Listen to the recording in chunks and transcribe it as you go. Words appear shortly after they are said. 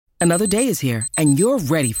Another day is here, and you're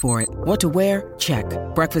ready for it. What to wear? Check.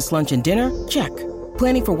 Breakfast, lunch, and dinner? Check.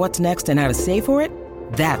 Planning for what's next and how to save for it?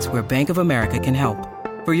 That's where Bank of America can help.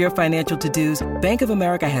 For your financial to-dos, Bank of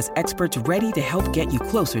America has experts ready to help get you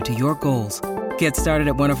closer to your goals. Get started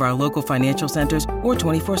at one of our local financial centers or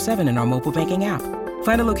 24/7 in our mobile banking app.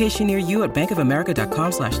 Find a location near you at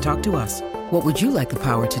bankofamerica.com/talktous. What would you like the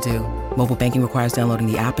power to do? Mobile banking requires downloading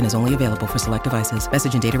the app and is only available for select devices.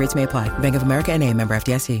 Message and data rates may apply. Bank of America N.A., member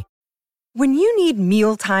FDIC. When you need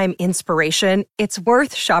mealtime inspiration, it's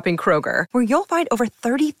worth shopping Kroger, where you'll find over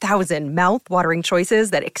 30,000 mouth-watering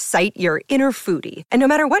choices that excite your inner foodie. And no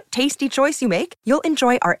matter what tasty choice you make, you'll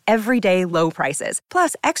enjoy our everyday low prices,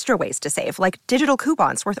 plus extra ways to save, like digital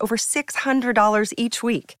coupons worth over $600 each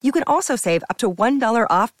week. You can also save up to $1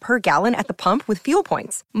 off per gallon at the pump with fuel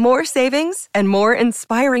points. More savings and more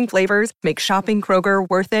inspiring flavors make shopping Kroger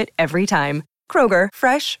worth it every time. Kroger,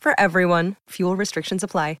 fresh for everyone. Fuel restrictions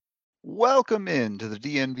apply. Welcome into the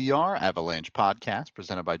DNVR Avalanche podcast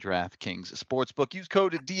presented by DraftKings Sportsbook. Use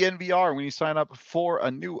code DNVR when you sign up for a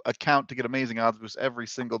new account to get amazing odds boosts every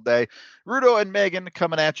single day. Rudo and Megan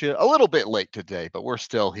coming at you a little bit late today, but we're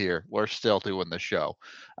still here. We're still doing the show.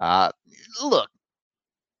 Look,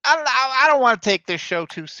 I don't want to take this show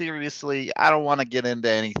too seriously. I don't want to get into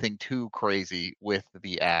anything too crazy with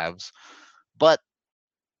the Avs, but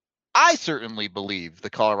I certainly believe the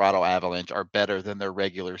Colorado Avalanche are better than their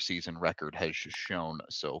regular season record has shown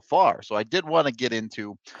so far. So I did want to get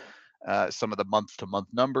into some of the month-to-month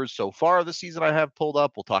numbers so far of the season I have pulled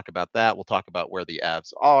up. We'll talk about that. We'll talk about where the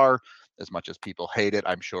Avs are. As much as people hate it,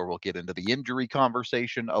 I'm sure we'll get into the injury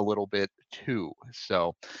conversation a little bit too.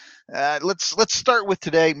 So let's start with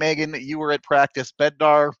today. Megan, you were at practice.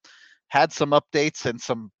 Bednar had some updates and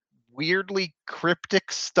some weirdly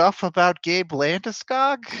cryptic stuff about Gabe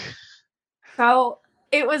Landeskog. So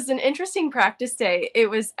it was an interesting practice day. It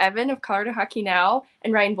was Evan of Colorado Hockey Now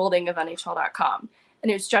and Ryan Bolding of NHL.com. And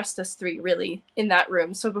it was just us three really in that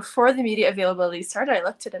room. So before the media availability started, I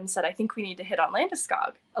looked at him and said, I think we need to hit on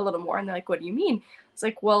Landeskog a little more. And they're like, what do you mean? It's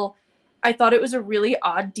like, well, I thought it was a really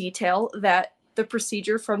odd detail that the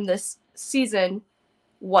procedure from this season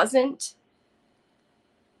wasn't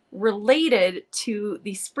related to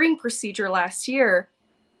the spring procedure last year,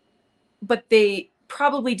 but they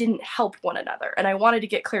probably didn't help one another. And I wanted to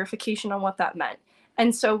get clarification on what that meant.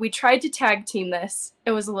 And so we tried to tag team this.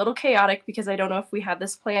 It was a little chaotic because I don't know if we had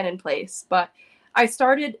this plan in place, but I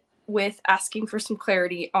started with asking for some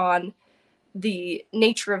clarity on the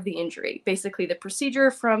nature of the injury, basically the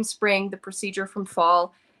procedure from spring, the procedure from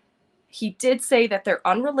fall. He did say that they're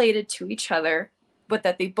unrelated to each other, but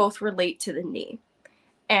that they both relate to the knee.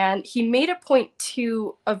 And he made a point,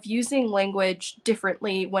 too, of using language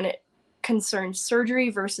differently when it concerned surgery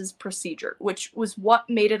versus procedure, which was what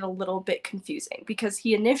made it a little bit confusing, because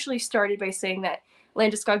he initially started by saying that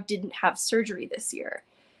Landeskog didn't have surgery this year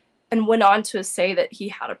and went on to say that he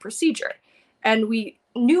had a procedure. And we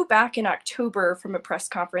knew back in October from a press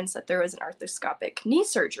conference that there was an arthroscopic knee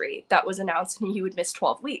surgery that was announced and he would miss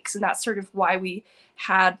 12 weeks. And that's sort of why we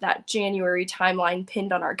had that January timeline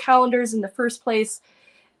pinned on our calendars in the first place.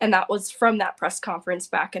 And that was from that press conference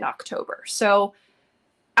back in October. So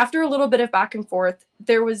after a little bit of back and forth,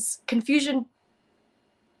 there was confusion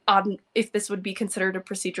on if this would be considered a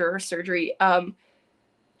procedure or surgery.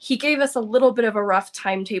 He gave us a little bit of a rough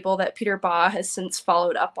timetable that Peter Baugh has since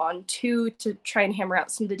followed up on too, to try and hammer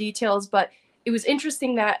out some of the details. But it was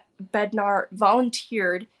interesting that Bednar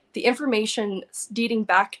volunteered the information dating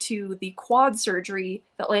back to the quad surgery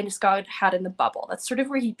that Landeskog had in the bubble. That's sort of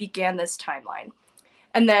where he began this timeline.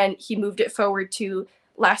 And then he moved it forward to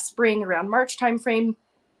last spring around March timeframe,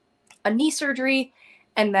 a knee surgery.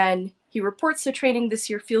 And then he reports to training this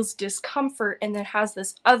year, feels discomfort, and then has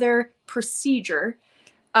this other procedure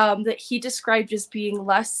that he described as being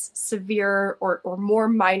less severe or more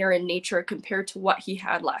minor in nature compared to what he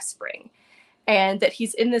had last spring. And that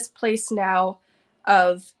he's in this place now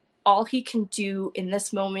of all he can do in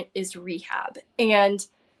this moment is rehab. And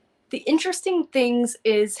the interesting things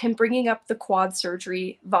is him bringing up the quad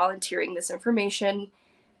surgery, volunteering this information,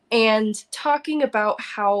 and talking about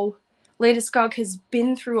how Landeskog has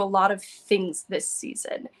been through a lot of things this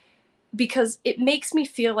season, because it makes me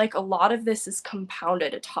feel like a lot of this is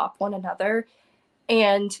compounded atop one another.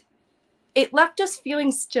 And it left us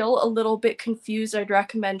feeling still a little bit confused. I'd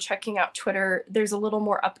recommend checking out Twitter. There's a little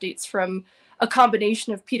more updates from a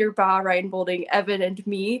combination of Peter Baugh, Ryan Bolding, Evan, and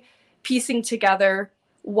me, piecing together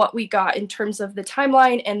what we got in terms of the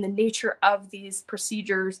timeline and the nature of these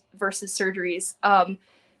procedures versus surgeries.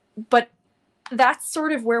 But that's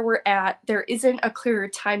sort of where we're at. There isn't a clearer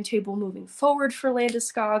timetable moving forward for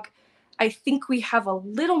Landeskog. I think we have a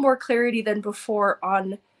little more clarity than before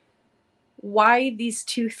on why these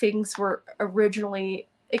two things were originally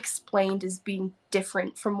explained as being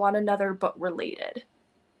different from one another but related.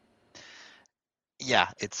 Yeah,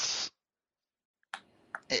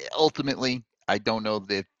 ultimately, I don't know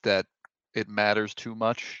that it matters too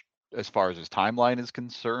much as far as his timeline is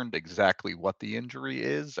concerned, exactly what the injury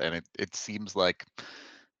is, and it seems like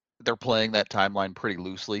they're playing that timeline pretty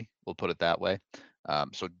loosely. We'll put it that way.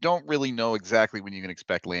 So don't really know exactly when you can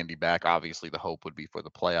expect Landy back. Obviously, the hope would be for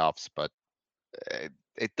the playoffs, but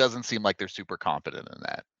it doesn't seem like they're super confident in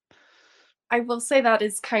that. I will say that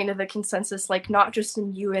is kind of the consensus, like not just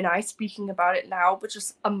in you and I speaking about it now, but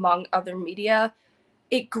just among other media.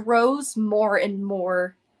 It grows more and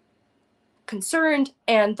more concerned,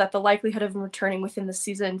 and that the likelihood of him returning within the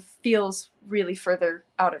season feels really further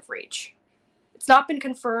out of reach. It's not been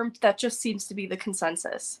confirmed. That just seems to be the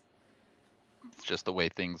consensus. It's just the way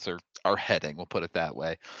things are heading. We'll put it that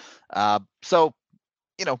way. So,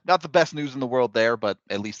 not the best news in the world there, but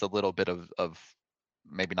at least a little bit of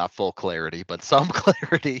maybe not full clarity, but some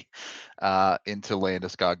clarity into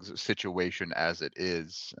Landeskog's situation as it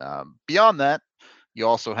is. Beyond that, you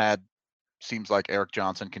also had, seems like Erik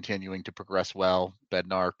Johnson continuing to progress well,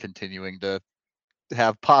 Bednar continuing to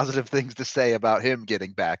have positive things to say about him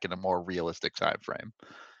getting back in a more realistic time frame.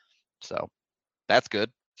 So that's good.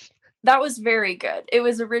 That was very good. It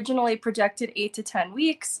was originally projected 8 to 10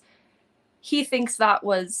 weeks. He thinks that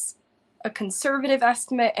was a conservative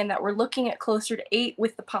estimate and that we're looking at closer to 8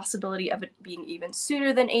 with the possibility of it being even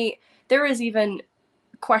sooner than 8. There is even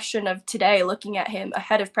question of today looking at him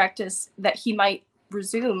ahead of practice that he might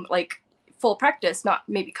resume like full practice, not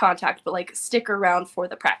maybe contact, but like stick around for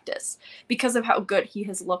the practice because of how good he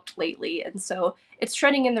has looked lately. And so it's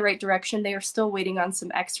trending in the right direction. They are still waiting on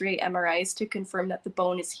some x-ray MRIs to confirm that the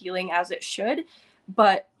bone is healing as it should.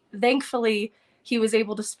 But thankfully, he was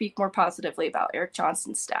able to speak more positively about Erik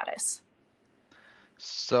Johnson's status.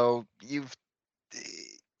 So you've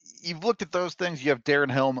looked at those things. You have Darren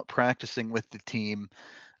Helm practicing with the team.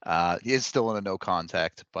 He is still in a no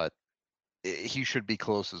contact, but he should be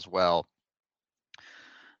close as well.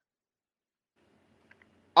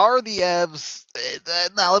 Are the Evs,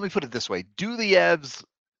 now let me put it this way. Do the Evs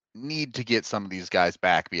need to get some of these guys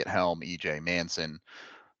back, be it Helm, EJ, Manson,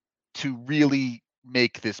 to really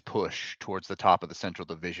make this push towards the top of the Central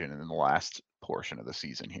Division in the last portion of the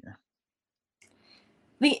season here?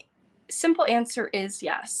 The simple answer is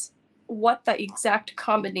yes. What the exact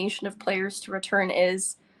combination of players to return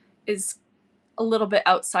is a little bit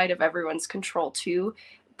outside of everyone's control too,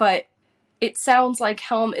 but it sounds like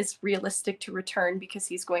Helm is realistic to return because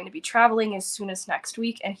he's going to be traveling as soon as next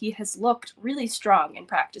week, and he has looked really strong in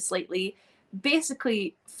practice lately.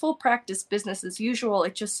 Basically, full practice business as usual.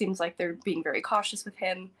 It just seems like they're being very cautious with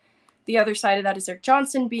him. The other side of that is Erik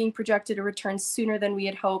Johnson being projected to return sooner than we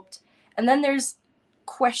had hoped. And then there's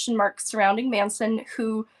question marks surrounding Manson,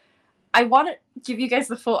 who I want to give you guys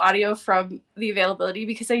the full audio from the availability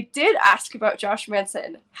because I did ask about Josh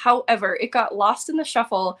Manson. However, it got lost in the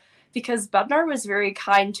shuffle because Bednar was very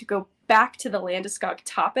kind to go back to the Landeskog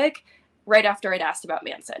topic right after I'd asked about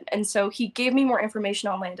Manson. And so he gave me more information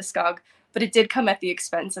on Landeskog, but it did come at the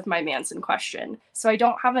expense of my Manson question. So I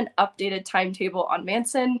don't have an updated timetable on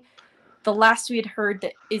Manson. The last we had heard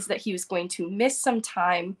is that he was going to miss some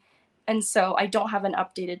time, and so I don't have an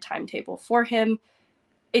updated timetable for him.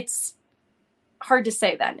 It's hard to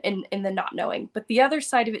say then in the not knowing. But the other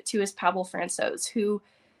side of it too is Pavel Francouz, who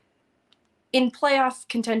in playoff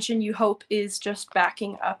contention you hope is just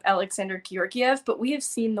backing up Alexander Georgiev, but we have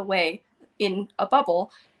seen the way in a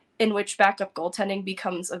bubble in which backup goaltending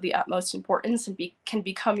becomes of the utmost importance and can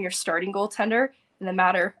become your starting goaltender in the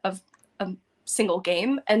matter of a single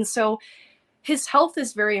game. And so his health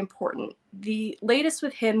is very important. The latest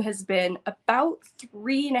with him has been about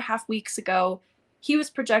 3.5 weeks ago. He was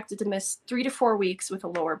projected to miss 3 to 4 weeks with a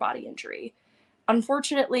lower body injury.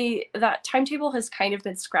 Unfortunately, that timetable has kind of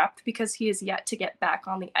been scrapped because he is yet to get back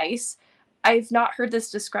on the ice. I've not heard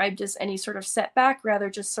this described as any sort of setback, rather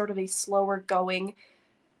just sort of a slower going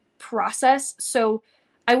process. So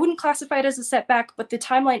I wouldn't classify it as a setback, but the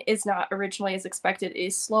timeline is not originally as expected. It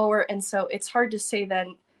is slower, and so it's hard to say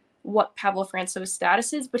then what Pavel Francouz's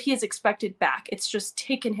status is, but he is expected back. It's just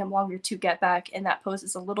taken him longer to get back, and that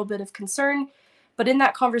poses a little bit of concern. But in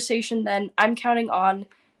that conversation, then I'm counting on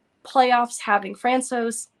playoffs having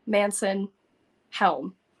Francouz, Manson,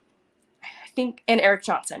 Helm, I think, and Erik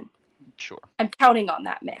Johnson. Sure. I'm counting on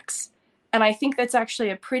that mix. And I think that's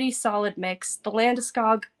actually a pretty solid mix. The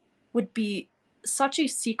Landeskog would be such a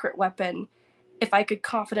secret weapon if I could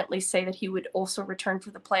confidently say that he would also return for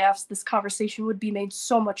the playoffs, this conversation would be made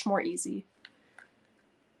so much more easy.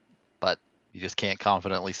 But you just can't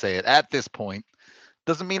confidently say it at this point.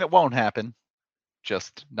 Doesn't mean it won't happen.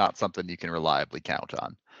 Just not something you can reliably count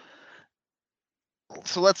on.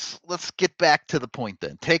 So let's get back to the point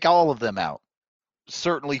then. Take all of them out.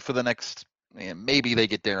 Certainly for the next, maybe they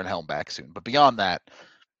get Darren Helm back soon. But beyond that,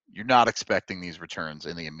 you're not expecting these returns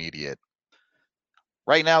in the immediate.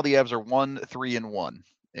 Right now, the Avs are 1-3-1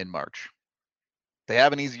 in March. They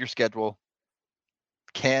have an easier schedule.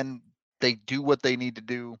 Can they do what they need to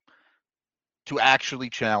do to actually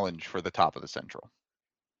challenge for the top of the Central?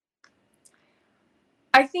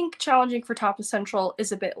 I think challenging for top of Central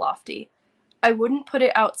is a bit lofty. I wouldn't put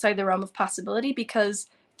it outside the realm of possibility because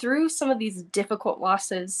through some of these difficult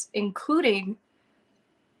losses, including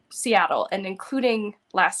Seattle and including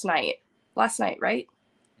last night, right?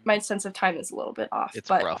 My sense of time is a little bit off. It's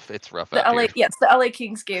rough. It's rough. The LA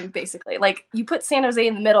Kings game, basically. Like, you put San Jose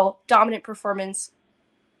in the middle, dominant performance,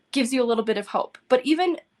 gives you a little bit of hope. But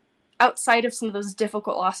even outside of some of those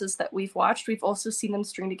difficult losses that we've watched, we've also seen them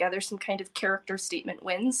string together some kind of character statement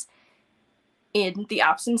wins in the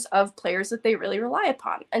absence of players that they really rely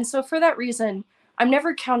upon. And so for that reason, I'm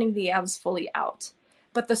never counting the Avs fully out.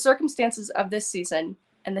 But the circumstances of this season,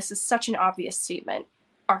 and this is such an obvious statement,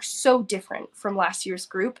 are so different from last year's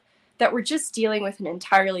group that we're just dealing with an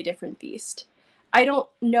entirely different beast. I don't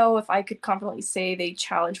know if I could confidently say they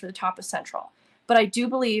challenge for the top of Central, but I do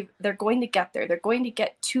believe they're going to get there. They're going to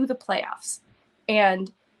get to the playoffs.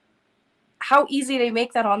 And how easy they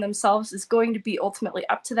make that on themselves is going to be ultimately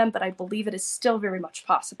up to them, but I believe it is still very much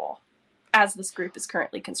possible as this group is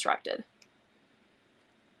currently constructed.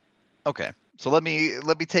 Okay, so let me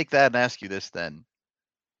take that and ask you this then.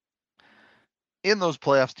 In those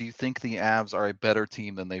playoffs, do you think the Avs are a better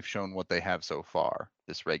team than they've shown what they have so far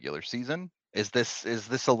this regular season? Is this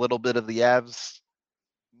a little bit of the Avs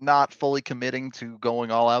not fully committing to going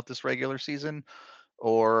all out this regular season?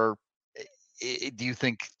 Or do you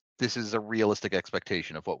think this is a realistic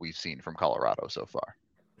expectation of what we've seen from Colorado so far?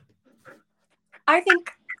 I think,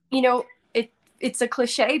 it's a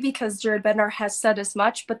cliche because Jared Bednar has said as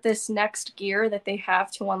much, but this next gear that they have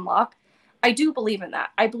to unlock, I do believe in that.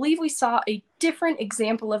 I believe we saw a different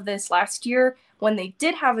example of this last year when they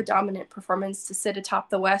did have a dominant performance to sit atop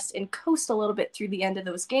the West and coast a little bit through the end of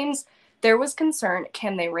those games. There was concern,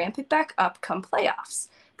 can they ramp it back up come playoffs?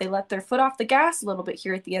 They let their foot off the gas a little bit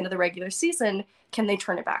here at the end of the regular season. Can they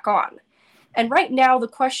turn it back on? And right now, the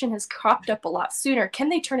question has cropped up a lot sooner. Can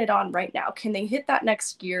they turn it on right now? Can they hit that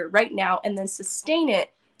next gear right now and then sustain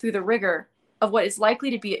it through the rigor of what is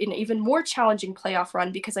likely to be an even more challenging playoff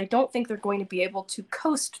run? Because I don't think they're going to be able to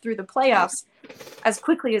coast through the playoffs as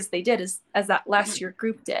quickly as they did, as that last year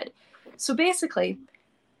group did. So basically,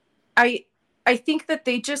 I think that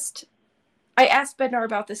I asked Bednar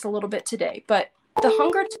about this a little bit today, but the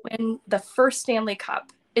hunger to win the first Stanley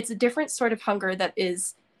Cup, it's a different sort of hunger that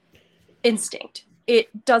is instinct.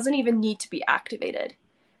 It doesn't even need to be activated.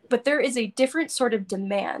 But there is a different sort of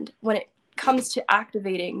demand when it comes to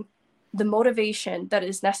activating the motivation that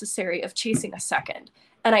is necessary of chasing a second.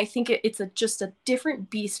 And I think it's just a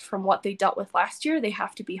different beast from what they dealt with last year. They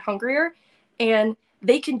have to be hungrier, and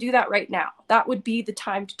they can do that right now. That would be the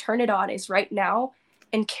time to turn it on, is right now,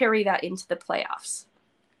 and carry that into the playoffs.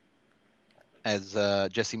 As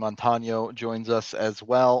Jesse Montano joins us as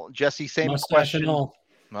well. Jesse, same mustache question. And all.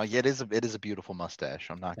 Well, yeah, it is a beautiful mustache.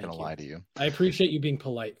 I'm not going to lie to you. I appreciate you being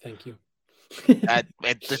polite. Thank you.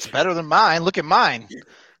 It's better than mine. Look at mine.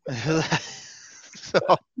 So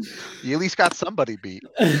you at least got somebody beat.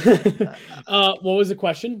 What was the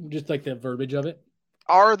question? Just like the verbiage of it.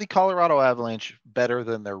 Are the Colorado Avalanche better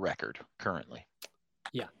than their record currently?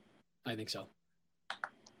 Yeah, I think so.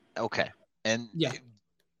 Okay. And yeah,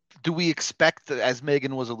 do we expect, as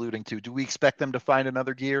Megan was alluding to, do we expect them to find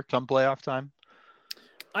another gear come playoff time?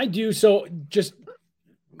 I do. So just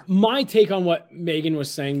my take on what Megan was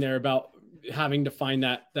saying there about having to find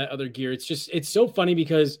that other gear. It's so funny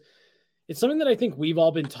because it's something that I think we've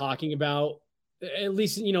all been talking about, at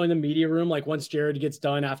least, in the media room, like once Jared gets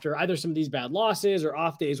done after either some of these bad losses or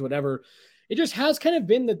off days, whatever, it just has kind of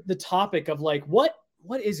been the topic of like, what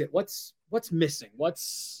is it? What's missing?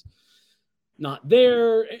 What's not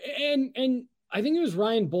there? And I think it was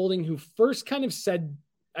Ryan Boulding who first kind of said,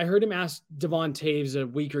 I heard him ask Devon Taves a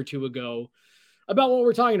week or two ago about what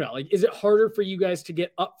we're talking about. Like, is it harder for you guys to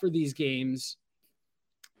get up for these games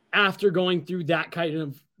after going through that kind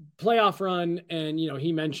of playoff run? And,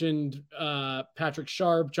 he mentioned Patrick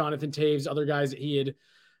Sharp, Jonathan Taves, other guys that he had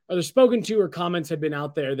either spoken to or comments had been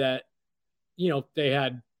out there that, they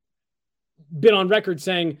had been on record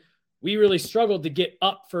saying we really struggled to get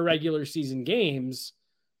up for regular season games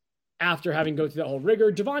after having go through that whole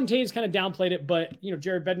rigor. Devontae's kind of downplayed it, but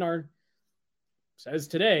Jared Bednar says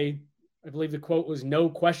today, I believe the quote was "no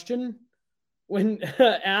question" when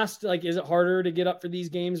asked, like, is it harder to get up for these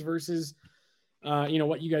games versus,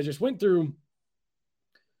 what you guys just went through?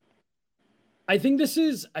 I think this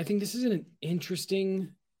is an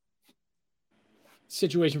interesting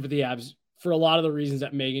situation for the Avs for a lot of the reasons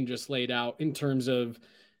that Megan just laid out, in terms of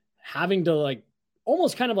having to like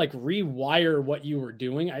almost kind of like rewire what you were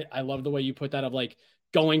doing. I love the way you put that, of like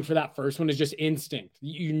going for that first one is just instinct.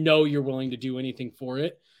 You're willing to do anything for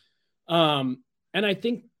it. And I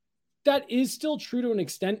think that is still true to an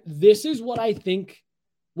extent. This is what I think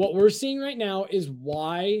what we're seeing right now is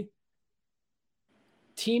why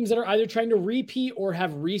teams that are either trying to repeat or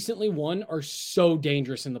have recently won are so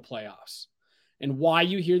dangerous in the playoffs, and why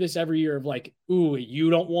you hear this every year of like, ooh, you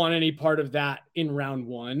don't want any part of that in round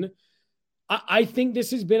one. I think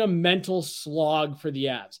this has been a mental slog for the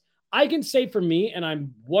Avs. I can say for me, and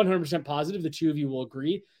I'm 100% positive the two of you will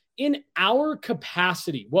agree, in our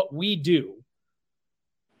capacity, what we do,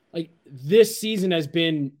 like this season has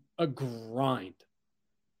been a grind.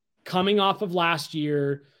 Coming off of last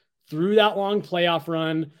year, through that long playoff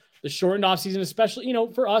run, the shortened offseason, especially,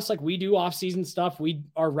 for us, like we do offseason stuff. We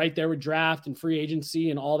are right there with draft and free agency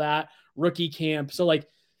and all that, rookie camp. So like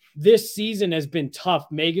this season has been tough.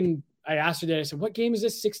 Megan, I asked her today, I said, what game is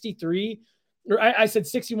this, 63? Or I said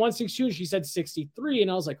 61, 62, and she said 63.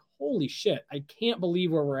 And I was like, holy shit, I can't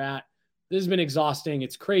believe where we're at. This has been exhausting.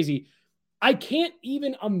 It's crazy. I can't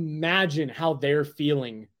even imagine how they're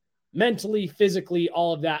feeling mentally, physically,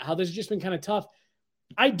 all of that, how this has just been kind of tough.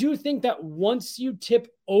 I do think that once you tip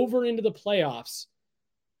over into the playoffs,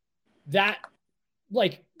 that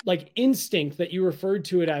like instinct that you referred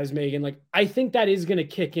to it as, Megan, like I think that is going to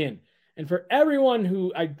kick in. And for everyone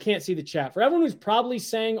who, I can't see the chat, for everyone who's probably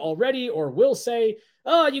saying already or will say,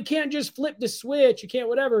 oh, you can't just flip the switch, you can't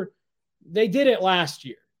whatever. They did it last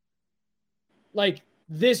year. Like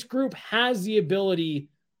this group has the ability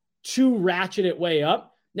to ratchet it way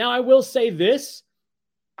up. Now I will say this,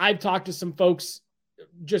 I've talked to some folks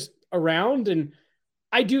just around, and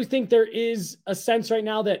I do think there is a sense right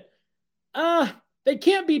now that they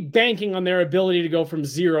can't be banking on their ability to go from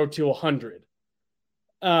 0 to 100.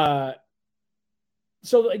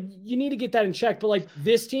 So like, you need to get that in check, but like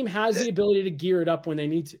this team has the ability to gear it up when they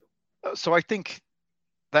need to. So I think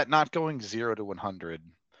that not going 0 to 100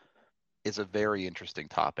 is a very interesting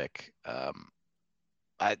topic.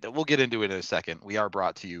 We'll get into it in a second. We are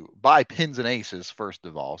brought to you by Pins and Aces, first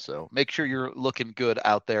of all. So make sure you're looking good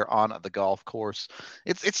out there on the golf course.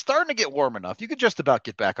 It's starting to get warm enough. You could just about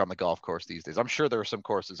get back on the golf course these days. I'm sure there are some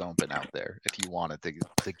courses open out there if you wanted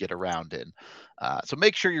to get around in. So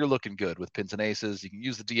make sure you're looking good with Pins and Aces. You can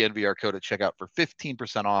use the DNVR code at checkout for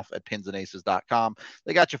 15% off at pinsandaces.com.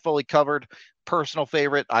 They got you fully covered. Personal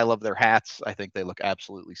favorite, I love their hats. I think they look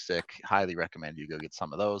absolutely sick. Highly recommend you go get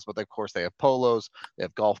some of those. But of course, they have polos, they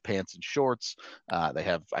have golf pants and shorts. They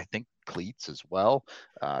have, I think, cleats as well.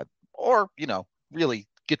 Or, really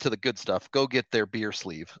get to the good stuff. Go get their beer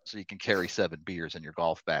sleeve so you can carry 7 beers in your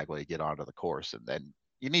golf bag while you get onto the course. And then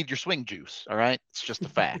you need your swing juice. All right. It's just a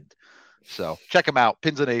fact. So check them out,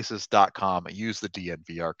 pinsandaces.com. Use the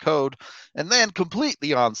DNVR code, and then complete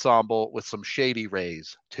the ensemble with some Shady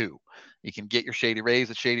Rays too. You can get your Shady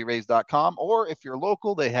Rays at shadyrays.com, or if you're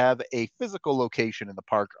local, they have a physical location in the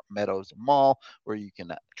Park Meadows Mall where you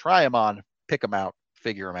can try them on, pick them out,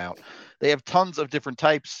 figure them out. They have tons of different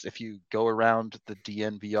types. If you go around the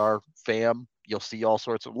DNVR fam, you'll see all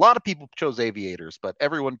sorts of, a lot of people chose aviators, but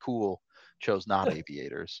everyone cool chose not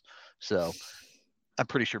aviators. So I'm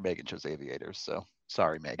pretty sure Megan chose aviators. So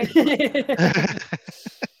sorry, Megan.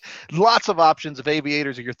 Lots of options. If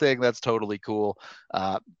aviators are your thing, that's totally cool.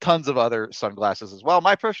 Tons of other sunglasses as well.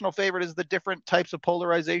 My personal favorite is the different types of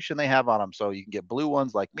polarization they have on them. So you can get blue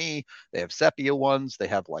ones like me. They have sepia ones. They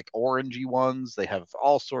have like orangey ones. They have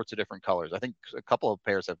all sorts of different colors. I think a couple of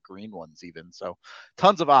pairs have green ones even. So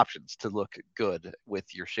tons of options to look good with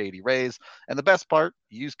your Shady Rays. And the best part,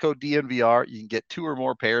 use code DNVR. You can get 2 or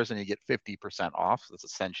more pairs and you get 50% off. That's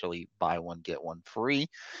essentially buy one, get one free.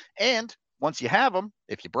 And once you have them,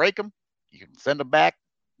 if you break them, you can send them back.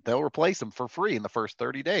 They'll replace them for free in the first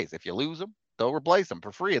 30 days. If you lose them, they'll replace them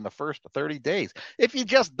for free in the first 30 days. If you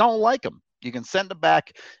just don't like them, you can send them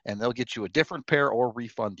back and they'll get you a different pair or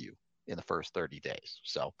refund you in the first 30 days.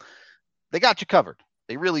 So they got you covered.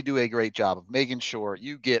 They really do a great job of making sure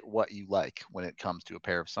you get what you like when it comes to a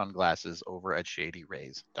pair of sunglasses over at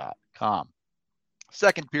shadyrays.com.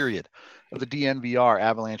 Second period of the DNVR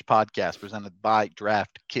Avalanche podcast presented by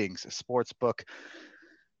DraftKings Sportsbook.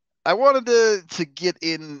 I wanted to get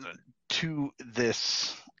into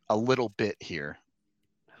this a little bit here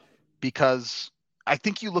because I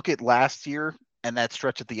think you look at last year and that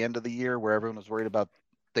stretch at the end of the year where everyone was worried about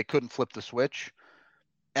they couldn't flip the switch,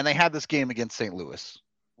 and they had this game against St. Louis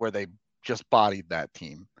where they just bodied that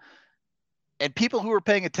team. And people who were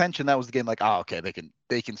paying attention, that was the game like, oh, okay,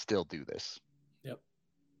 they can still do this. Yep.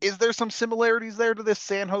 Is there some similarities there to this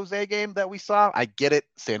San Jose game that we saw? I get it.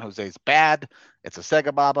 San Jose's bad. It's a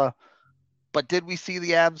Sega Baba. But did we see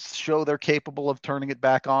the Avs show they're capable of turning it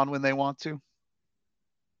back on when they want to?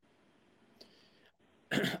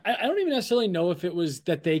 I don't even necessarily know if it was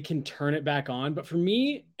that they can turn it back on, but for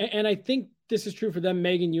me, and I think this is true for them,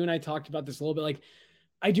 Megan, you and I talked about this a little bit. Like,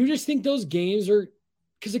 I do just think those games are,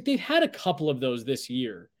 because like they've had a couple of those this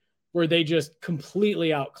year where they just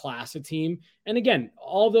completely outclass a team. And again,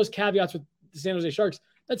 all of those caveats with the San Jose Sharks,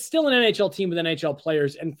 that's still an NHL team with NHL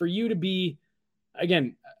players. And for you to be,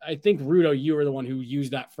 again, I think Rudo, you were the one who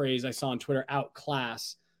used that phrase I saw on Twitter,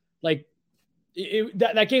 outclass. Like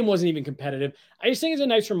that game wasn't even competitive. I just think it's a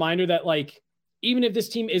nice reminder that like, even if this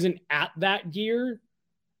team isn't at that gear,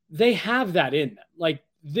 they have that in them. Like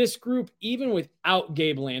this group, even without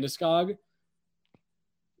Gabe Landeskog,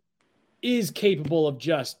 is capable of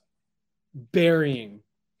just burying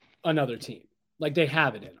another team. Like they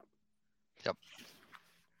have it in them. Yep.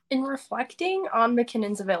 In reflecting on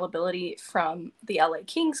MacKinnon's availability from the LA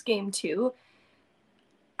Kings game too,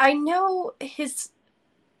 I know his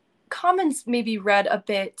comments maybe read a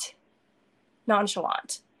bit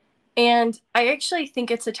nonchalant. And I actually think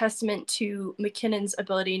it's a testament to MacKinnon's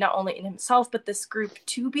ability, not only in himself, but this group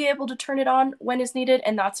to be able to turn it on when is needed.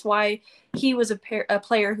 And that's why he was a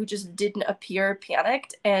player who just didn't appear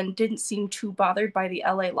panicked and didn't seem too bothered by the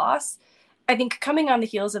LA loss. I think coming on the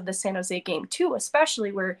heels of the San Jose game too,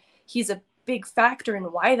 especially where he's a big factor in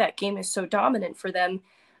why that game is so dominant for them,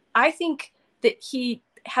 I think that he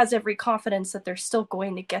has every confidence that they're still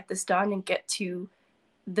going to get this done and get to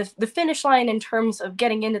the finish line in terms of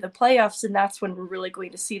getting into the playoffs. And that's when we're really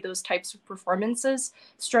going to see those types of performances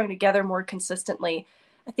strung together more consistently.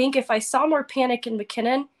 I think if I saw more panic in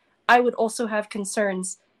MacKinnon, I would also have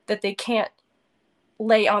concerns that they can't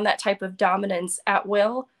lay on that type of dominance at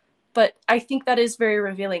will. But I think that is very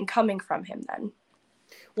revealing coming from him then.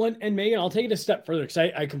 Well, and Megan, I'll take it a step further because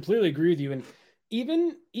I completely agree with you. And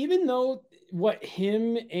even though what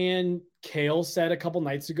him and Kale said a couple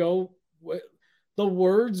nights ago, the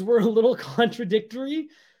words were a little contradictory,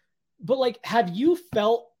 but like, have you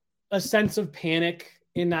felt a sense of panic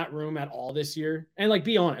in that room at all this year? And like,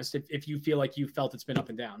 be honest, if you feel like you felt it's been up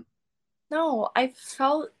and down. No, I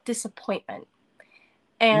felt disappointment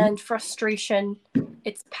and frustration.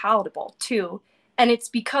 It's palatable too. And it's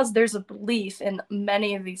because there's a belief in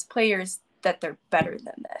many of these players that they're better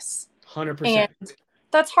than this. 100%. And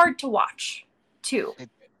that's hard to watch too.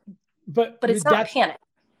 But it's not panic.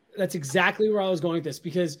 That's exactly where I was going with this,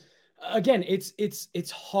 because again,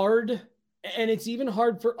 it's hard, and it's even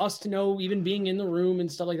hard for us to know, even being in the room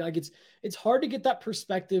and stuff like that. Like it's hard to get that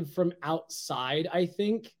perspective from outside, I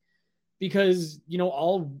think, because, you know,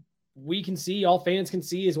 all we can see, all fans can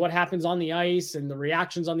see is what happens on the ice and the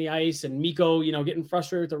reactions on the ice and Mikko, you know, getting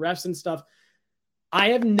frustrated with the refs and stuff. I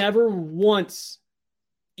have never once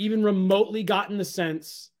even remotely gotten the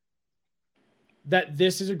sense that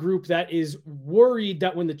this is a group that is worried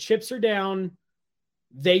that when the chips are down,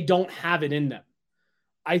 they don't have it in them.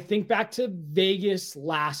 I think back to Vegas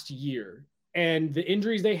last year and the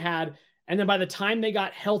injuries they had. And then by the time they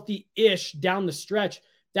got healthy-ish down the stretch,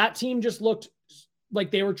 that team just looked like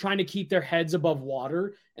they were trying to keep their heads above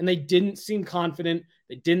water, and they didn't seem confident.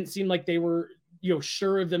 They didn't seem like they were, you know,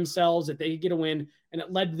 sure of themselves that they could get a win, and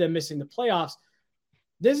it led to them missing the playoffs.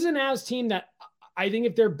 This is an Avs team that I think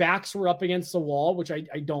if their backs were up against the wall, which I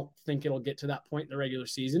don't think it'll get to that point in the regular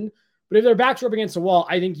season, but if their backs were up against the wall,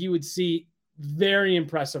 I think you would see very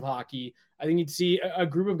impressive hockey. I think you'd see a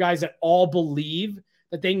group of guys that all believe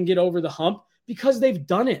that they can get over the hump because they've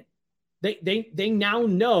done it. They now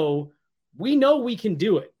know, we know we can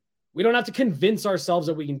do it. We don't have to convince ourselves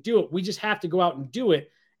that we can do it. We just have to go out and do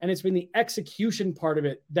it. And it's been the execution part of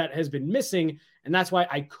it that has been missing. And that's why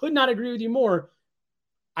I could not agree with you more.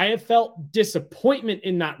 I have felt disappointment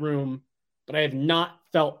in that room, but I have not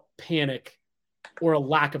felt panic or a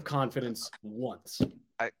lack of confidence once.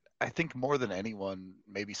 I think more than anyone,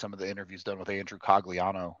 maybe some of the interviews done with Andrew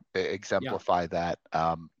Cogliano exemplify that.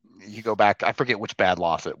 You go back, I forget which bad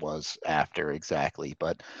loss it was after exactly,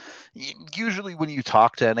 but usually when you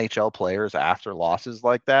talk to NHL players after losses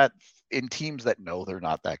like that, in teams that know they're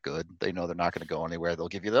not that good, they know they're not going to go anywhere. They'll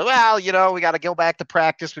give you the, we got to go back to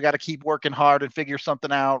practice. We got to keep working hard and figure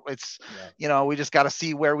something out. It's, we just got to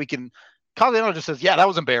see where we can. Cogliano just says, yeah, that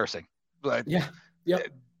was embarrassing. But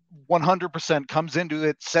 100% comes into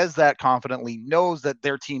it, says that confidently, knows that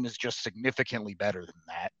their team is just significantly better than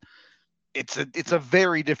that. It's a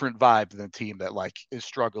very different vibe than a team that is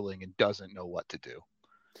struggling and doesn't know what to do.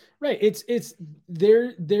 Right.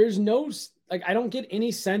 There's no, I don't get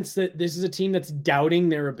any sense that this is a team that's doubting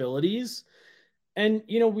their abilities. And,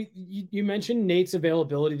 you mentioned Nate's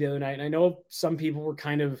availability the other night, and I know some people were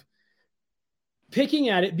kind of picking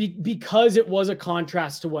at it because it was a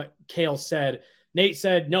contrast to what Cale said. Nate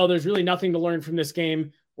said, no, there's really nothing to learn from this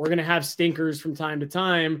game. We're going to have stinkers from time to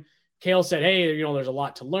time. Cale said, hey, there's a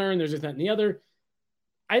lot to learn. There's this, that, and the other.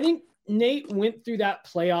 I think Nate went through that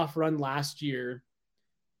playoff run last year.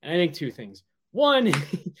 And I think two things. One,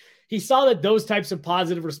 he saw that those types of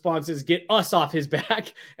positive responses get us off his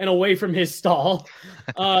back and away from his stall.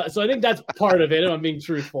 So I think that's part of it, if I'm being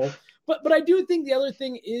truthful. But I do think the other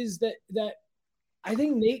thing is that I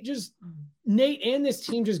think Nate and this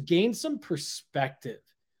team just gained some perspective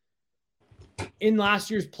in last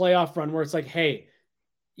year's playoff run where it's like, hey,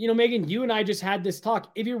 Megan, you and I just had this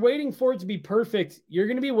talk. If you're waiting for it to be perfect, you're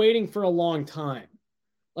going to be waiting for a long time.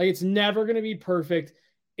 It's never going to be perfect.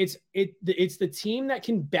 It's the team that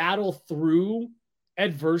can battle through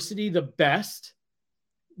adversity the best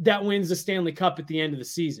that wins the Stanley Cup at the end of the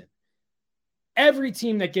season. Every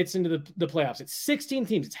team that gets into the playoffs, it's 16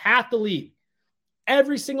 teams. It's half the league.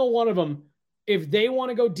 Every single one of them, if they want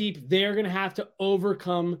to go deep, they're going to have to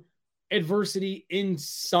overcome adversity in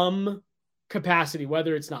some capacity,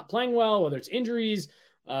 whether it's not playing well, whether it's injuries,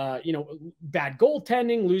 bad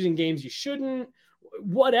goaltending, losing games you shouldn't,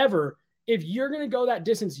 whatever. If you're going to go that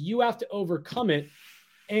distance, you have to overcome it.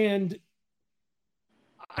 And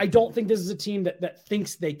I don't think this is a team that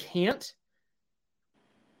thinks they can't.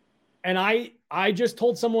 And I just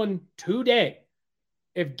told someone today,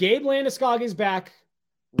 if Gabe Landeskog is back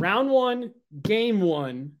round 1, game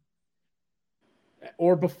 1,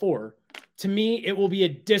 or before, to me, it will be a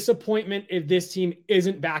disappointment if this team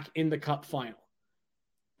isn't back in the Cup final.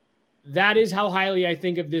 That is how highly I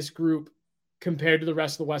think of this group compared to the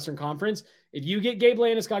rest of the Western Conference. If you get Gabe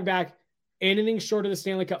Landeskog back, anything short of the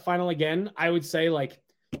Stanley Cup final again, I would say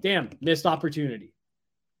damn, missed opportunity.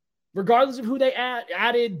 Regardless of who they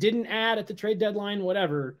added, didn't add at the trade deadline,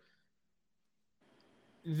 whatever,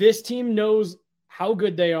 this team knows how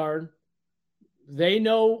good they are. They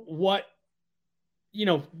know what,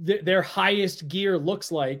 their highest gear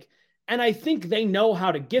looks like. And I think they know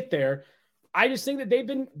how to get there. I just think that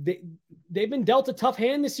they've been dealt a tough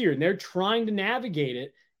hand this year, and they're trying to navigate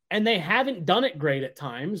it, and they haven't done it great at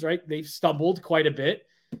times, right? They've stumbled quite a bit.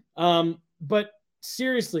 But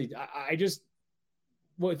seriously, I just,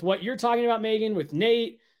 with what you're talking about, Megan, with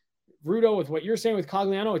Nate, Rudo, with what you're saying with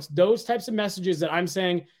Cogliano, it's those types of messages that I'm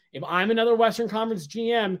saying, if I'm another Western Conference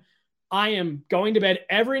GM, I am going to bed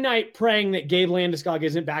every night praying that Gabe Landeskog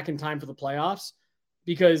isn't back in time for the playoffs,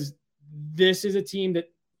 because this is a team that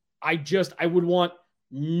I would want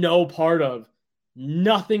no part of.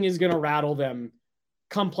 Nothing is going to rattle them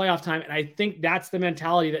come playoff time. And I think that's the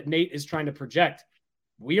mentality that Nate is trying to project.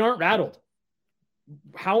 We aren't rattled.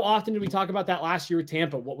 How often did we talk about that last year with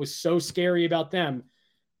Tampa? What was so scary about them?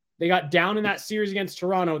 They got down in that series against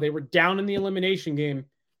Toronto. They were down in the elimination game,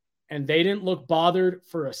 and they didn't look bothered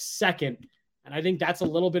for a second. And I think that's a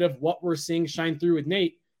little bit of what we're seeing shine through with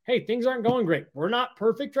Nate. Hey, things aren't going great. We're not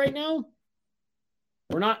perfect right now.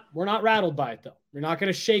 We're not rattled by it, though. You're not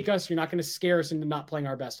going to shake us. You're not going to scare us into not playing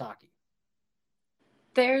our best hockey.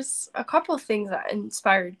 There's a couple of things that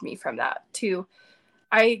inspired me from that, too.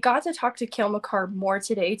 I got to talk to Cale Makar more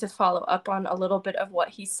today to follow up on a little bit of what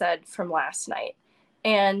he said from last night.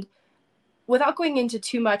 And without going into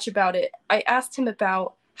too much about it, I asked him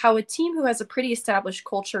about how a team who has a pretty established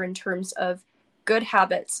culture in terms of good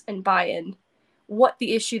habits and buy-in, what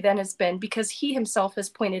the issue then has been, because he himself has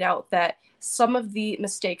pointed out that some of the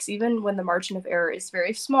mistakes, even when the margin of error is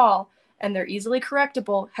very small and they're easily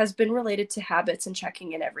correctable, has been related to habits and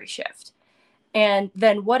checking in every shift. And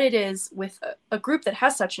then what it is with a group that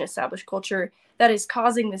has such an established culture that is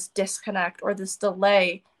causing this disconnect or this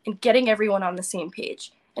delay in getting everyone on the same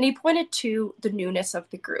page. And he pointed to the newness of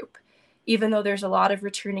the group. Even though there's a lot of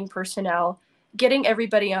returning personnel, getting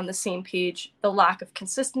everybody on the same page, the lack of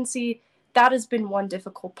consistency, that has been one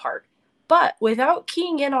difficult part. But without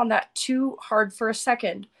keying in on that too hard for a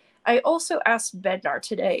second, I also asked Bednar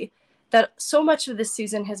today that so much of this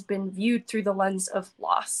season has been viewed through the lens of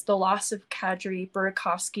loss, the loss of Kadri,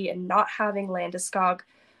 Burakovsky, and not having Landeskog.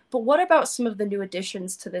 But what about some of the new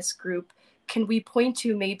additions to this group? Can we point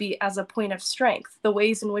to maybe as a point of strength, the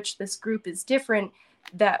ways in which this group is different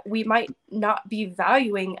that we might not be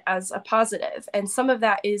valuing as a positive? And some of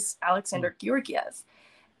that is Alexander Georgiev.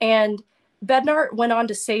 And Bednar went on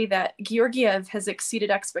to say that Georgiev has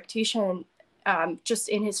exceeded expectation just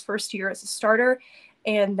in his first year as a starter,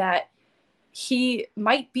 and that he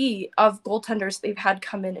might be, of goaltenders they've had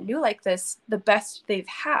come in and new like this, the best they've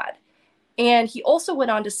had. And he also went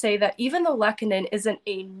on to say that even though Lehkonen isn't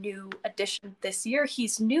a new addition this year,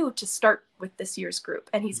 he's new to start with this year's group,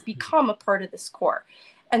 and he's become a part of this core.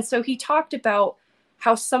 And so he talked about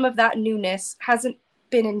how some of that newness hasn't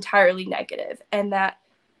been entirely negative, and that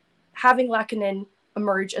having Lehkonen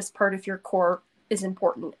emerge as part of your core is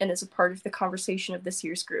important and is a part of the conversation of this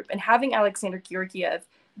year's group. And having Alexander Georgiev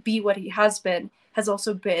be what he has been has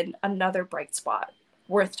also been another bright spot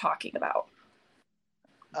worth talking about.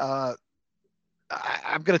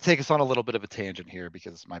 I'm going to take us on a little bit of a tangent here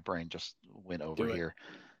because my brain just went over here.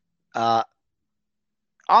 On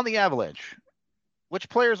the Avalanche, which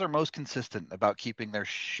players are most consistent about keeping their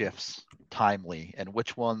shifts timely, and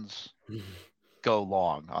which ones go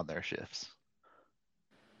long on their shifts?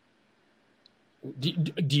 Do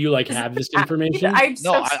you like have this information?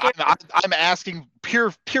 I'm asking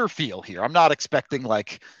pure feel here. I'm not expecting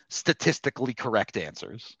like statistically correct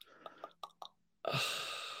answers.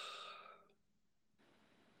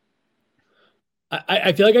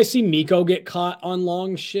 I feel like I see Mikko get caught on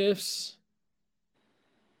long shifts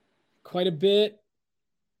quite a bit.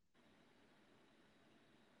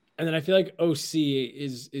 And then I feel like OC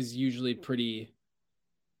is usually pretty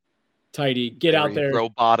tidy. Get out there.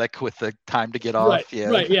 Robotic with the time to get off.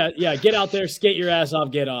 Right. Yeah. Get out there, skate your ass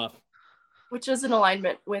off, get off. Which is in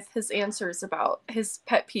alignment with his answers about his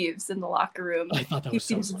pet peeves in the locker room. I thought that he was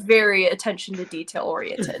seems very attention to detail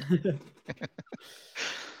oriented.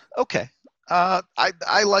 Okay.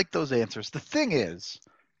 I like those answers. The thing is,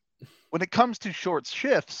 when it comes to short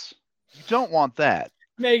shifts, you don't want that.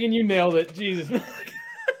 Megan, you nailed it. Jesus.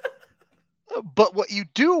 But what you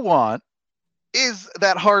do want is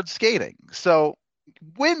that hard skating. So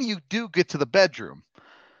when you do get to the bedroom,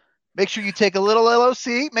 make sure you take a little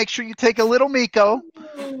LOC, make sure you take a little Mikko,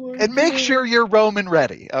 and make sure you're Roman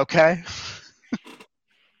ready, okay?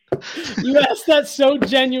 You asked that so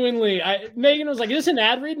genuinely. Megan was like, is this an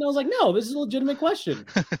ad read? And I was like, no, this is a legitimate question.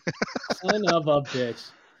 Son of a bitch.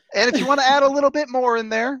 And if you want to add a little bit more in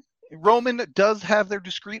there, Roman does have their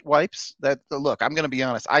discreet wipes that, look, I'm going to be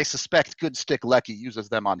honest. I suspect Good Stick Lecky uses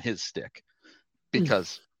them on his stick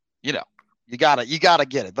because, you gotta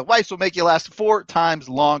get it. The wipes will make you last 4 times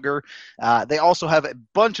longer. They also have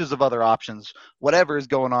bunches of other options. Whatever is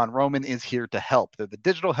going on, Roman is here to help. They're the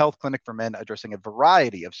digital health clinic for men, addressing a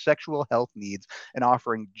variety of sexual health needs and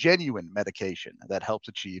offering genuine medication that helps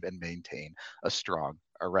achieve and maintain a strong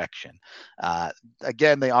erection.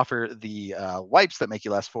 Again, they offer the wipes that make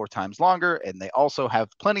you last 4 times longer, and they also have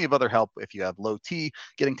plenty of other help if you have low T.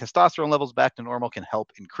 Getting testosterone levels back to normal can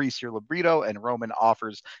help increase your libido, and Roman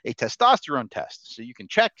offers a testosterone test, so you can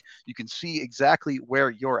check, you can see exactly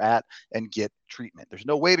where you're at and get treatment. There's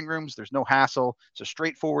no waiting rooms, there's no hassle. It's a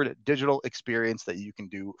straightforward digital experience that you can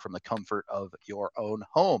do from the comfort of your own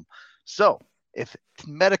home. So if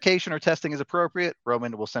medication or testing is appropriate,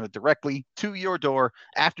 Roman will send it directly to your door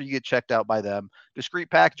after you get checked out by them. Discreet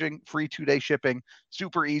packaging, free 2-day shipping,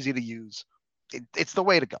 super easy to use. It's the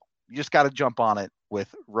way to go. You just got to jump on it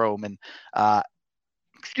with Roman.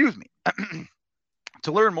 Excuse me.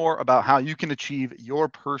 To learn more about how you can achieve your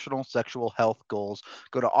personal sexual health goals,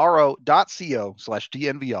 go to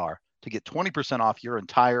ro.co/DNVR to get 20% off your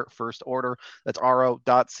entire first order. That's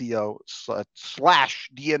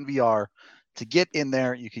ro.co/DNVR. To get in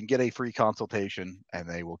there, you can get a free consultation, and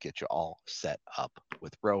they will get you all set up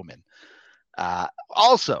with Roman.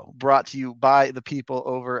 Also brought to you by the people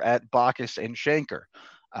over at Bacchus and Schenker.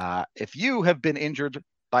 If you have been injured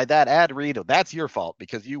by that ad read, that's your fault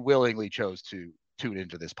because you willingly chose to tune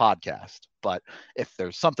into this podcast. But if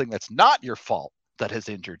there's something that's not your fault that has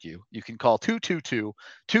injured you, you can call 222-2222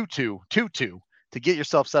 to get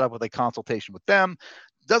yourself set up with a consultation with them.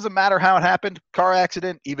 Doesn't matter how it happened, car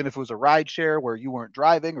accident, even if it was a ride share where you weren't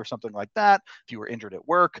driving or something like that, if you were injured at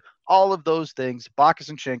work, all of those things, Bacchus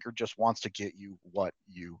and Schenker just wants to get you what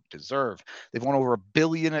you deserve. They've won over $1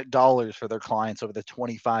 billion for their clients over the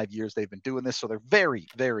 25 years they've been doing this, so they're very,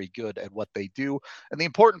 very good at what they do. And the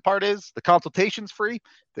important part is the consultation's free.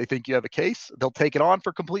 They think you have a case, they'll take it on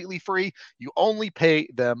for completely free. You only pay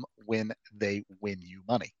them when they win you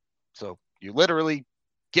money. So you literally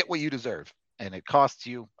get what you deserve, and it costs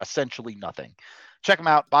you essentially nothing. Check them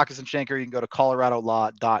out, Bacchus and Schenker. You can go to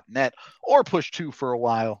coloradolaw.net or push 2 for a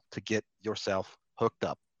while to get yourself hooked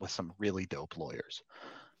up with some really dope lawyers.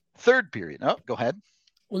 Third period. Oh, go ahead.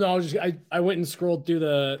 Well, no, I went and scrolled through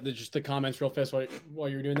the comments real fast while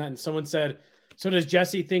you were doing that, and someone said, "So does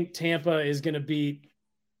Jesse think Tampa is going to beat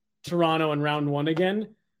Toronto in round 1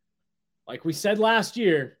 again?" Like we said last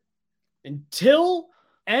year, until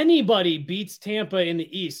anybody beats Tampa in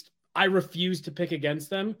the East, I refuse to pick against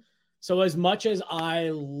them. So as much as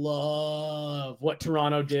I love what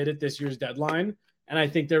Toronto did at this year's deadline, and I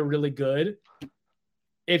think they're really good,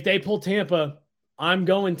 if they pull Tampa, I'm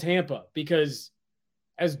going Tampa, because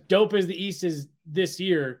as dope as the East is this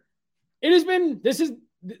year, this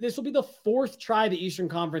will be the 4th try the Eastern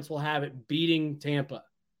Conference will have at beating Tampa.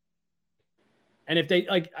 And if they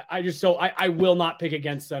I will not pick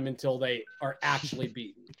against them until they are actually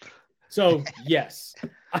beaten. So yes,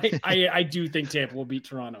 I do think Tampa will beat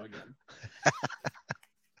Toronto again.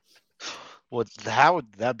 Well, how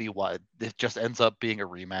would that be? What it just ends up being a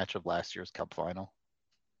rematch of last year's Cup final?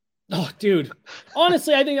 Oh, dude.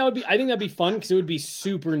 Honestly, I think that'd be fun, because it would be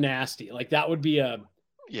super nasty. Like that would be a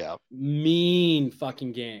mean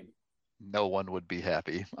fucking game. No one would be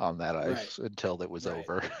happy on that ice until it was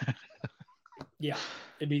over. Yeah,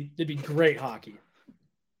 it'd be great hockey.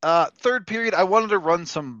 Third period, I wanted to run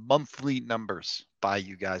some monthly numbers by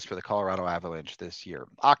you guys for the Colorado Avalanche this year.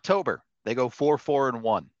 October, they go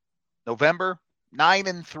 4-4-1. November,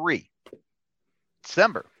 9-3.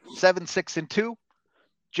 December, 7-6-2.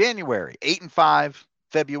 January, 8-5.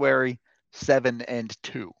 February,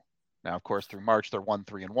 7-2. Now, of course, through March, they're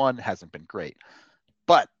 1-3-1. Hasn't been great.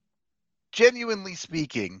 But genuinely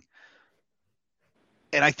speaking,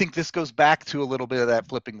 and I think this goes back to a little bit of that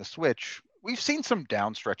flipping the switch, we've seen some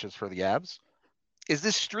down stretches for the Avs. Is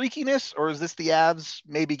this streakiness, or is this the Avs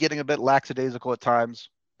maybe getting a bit lackadaisical at times,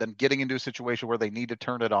 then getting into a situation where they need to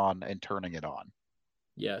turn it on and turning it on?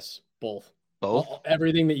 Yes, both.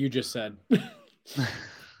 Everything that you just said.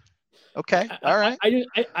 Okay. All right.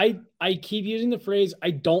 I keep using the phrase,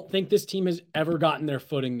 I don't think this team has ever gotten their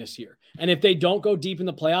footing this year. And if they don't go deep in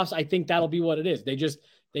the playoffs, I think that'll be what it is.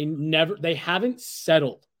 They haven't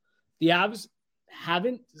settled. The Avs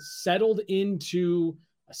haven't settled into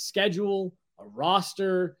a schedule, a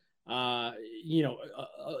roster.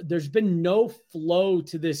 There's been no flow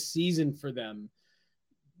to this season for them.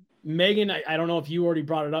 Megan, I don't know if you already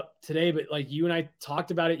brought it up today, but like you and I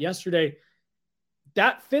talked about it yesterday,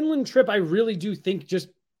 that Finland trip, I really do think just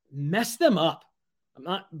messed them up. I'm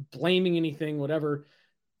not blaming anything, whatever.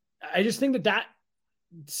 I just think that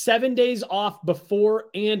 7 days off before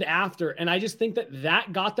and after, and I just think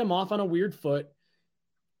that got them off on a weird foot.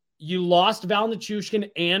 You lost Val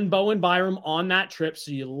Nichushkin and Bowen Byram on that trip,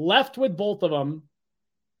 so you left with both of them,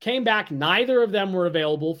 came back, neither of them were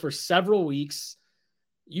available for several weeks.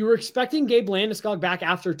 You were expecting Gabe Landeskog back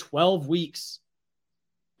after 12 weeks.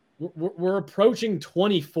 We're approaching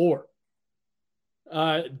 24.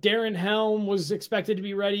 Darren Helm was expected to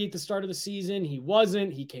be ready at the start of the season. He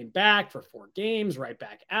wasn't. He came back for 4 games, right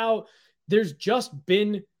back out. There's just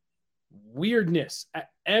been weirdness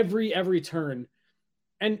at every turn.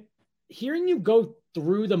 And hearing you go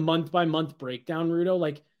through the month-by-month breakdown, Rudo,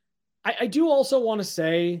 like I do also want to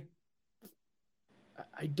say,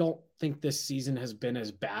 I don't think this season has been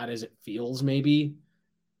as bad as it feels, maybe.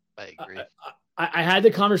 I agree. I had the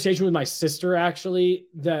conversation with my sister, actually,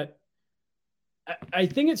 that I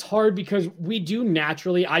think it's hard because we do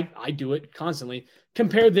naturally, I do it constantly,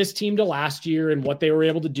 compare this team to last year and what they were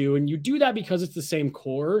able to do. And you do that because it's the same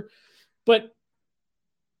core. But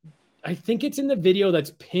I think it's in the video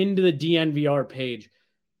that's pinned to the DNVR page.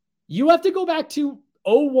 You have to go back to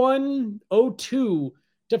 01, 02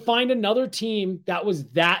 to find another team that was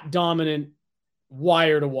that dominant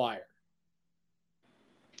wire to wire.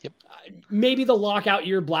 Yep. Maybe the lockout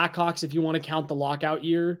year Blackhawks, if you want to count the lockout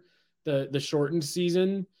year, the shortened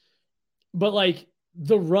season. But like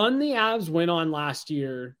the run the Avs went on last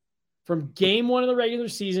year from game 1 of the regular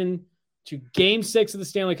season to game 6 of the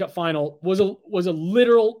Stanley Cup final was a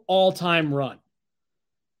literal all-time run.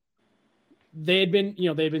 They had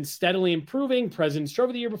been steadily improving. President's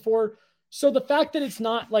Trophy the year before. So the fact that it's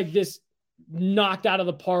not like this knocked out of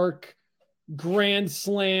the park, grand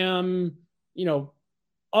slam,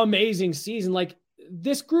 amazing season. Like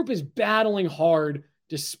this group is battling hard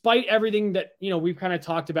despite everything that, we've kind of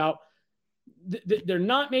talked about. They're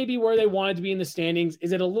not maybe where they wanted to be in the standings.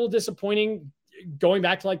 Is it a little disappointing going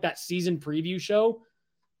back to like that season preview show?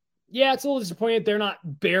 Yeah, it's a little disappointing that they're not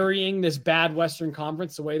burying this bad Western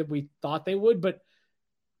Conference the way that we thought they would. But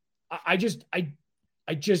I just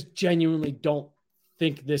genuinely don't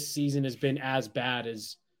think this season has been as bad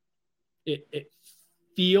as it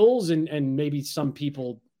feels and maybe some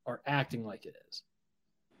people are acting like it is.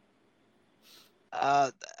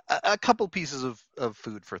 A couple pieces of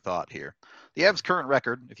food for thought here. The Avs' current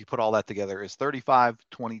record, if you put all that together, is 35,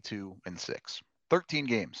 22, and 6. 13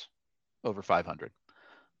 games over 500.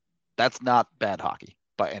 That's not bad hockey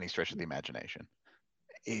by any stretch of the imagination.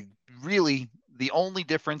 Really, the only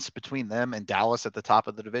difference between them and Dallas at the top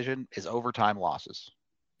of the division is overtime losses.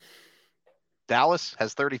 Dallas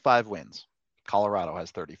has 35 wins. Colorado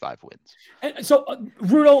has 35 wins. And so,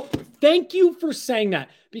 Rudo, thank you for saying that,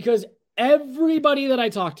 because everybody that I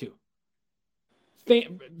talk to,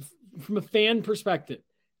 from a fan perspective,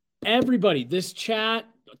 everybody, this chat,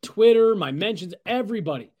 Twitter, my mentions,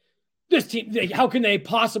 everybody, this team, how can they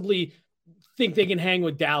possibly think they can hang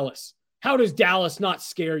with Dallas? How does Dallas not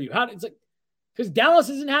scare you? It's like, because Dallas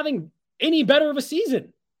isn't having any better of a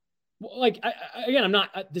season. Like, again,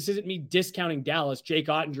 this isn't me discounting Dallas. Jake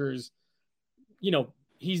Ottinger's,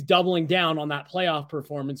 he's doubling down on that playoff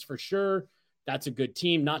performance for sure. That's a good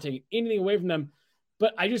team, not taking anything away from them.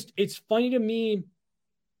 But it's funny to me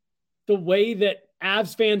the way that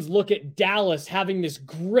Avs fans look at Dallas having this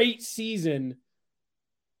great season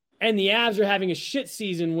and the Avs are having a shit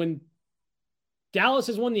season when Dallas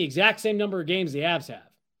has won the exact same number of games the Avs have.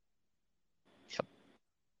 Yep.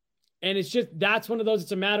 And that's one of those,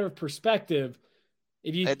 it's a matter of perspective.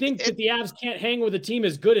 If you think that the Avs can't hang with a team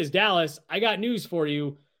as good as Dallas, I got news for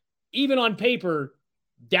you. Even on paper,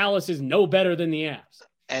 Dallas is no better than the Avs.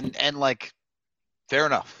 And like, fair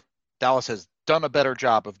enough. Dallas has done a better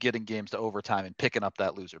job of getting games to overtime and picking up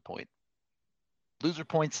that loser point. Loser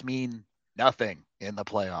points mean nothing in the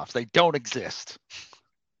playoffs. They don't exist.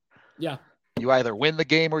 Yeah. You either win the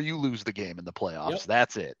game or you lose the game in the playoffs. Yep.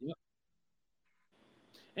 That's it. Yep.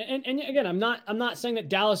 And again, I'm not saying that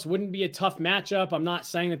Dallas wouldn't be a tough matchup. I'm not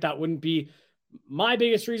saying that wouldn't be my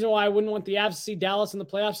biggest reason why I wouldn't want the Avs to see Dallas in the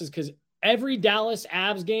playoffs is because every Dallas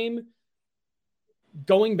Avs game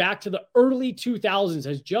going back to the early 2000s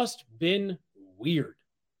has just been weird.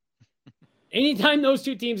 Anytime those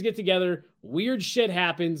two teams get together, weird shit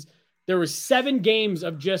happens. There were 7 games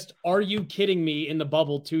of just, are you kidding me, in the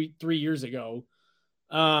bubble 2-3 years ago.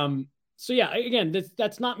 So yeah, again,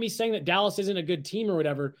 that's not me saying that Dallas isn't a good team or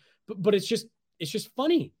whatever, but it's just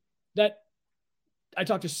funny that I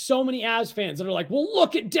talk to so many Avs fans that are like, well,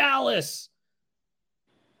 look at Dallas.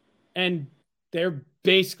 And they're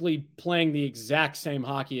basically playing the exact same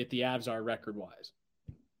hockey that the Avs are record-wise.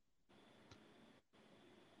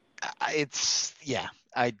 I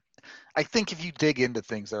think if you dig into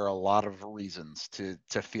things, there are a lot of reasons to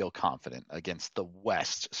feel confident against the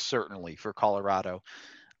West, certainly for Colorado.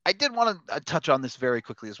 I did want to touch on this very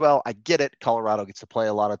quickly as well. I get it. Colorado gets to play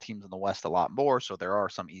a lot of teams in the West a lot more, so there are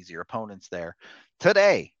some easier opponents there.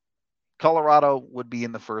 Today, Colorado would be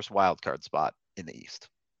in the first wildcard spot in the East.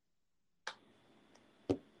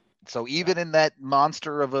 So even in that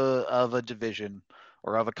monster of a division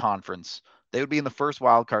or of a conference, they would be in the first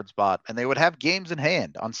wildcard spot, and they would have games in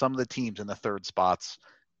hand on some of the teams in the third spots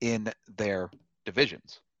in their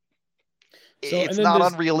divisions. So, it's not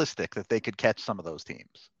unrealistic that they could catch some of those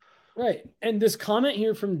teams. Right. And this comment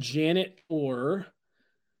here from Janet Orr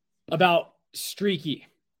about streaky.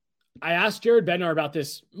 I asked Jared Bednar about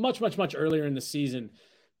this much earlier in the season.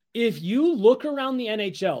 If you look around the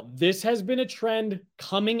NHL, this has been a trend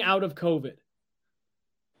coming out of COVID.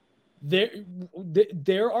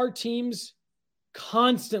 There are teams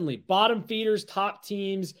constantly, bottom feeders, top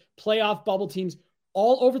teams, playoff bubble teams,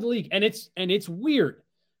 all over the league. And it's weird.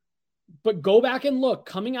 But go back and look,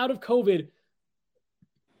 coming out of COVID,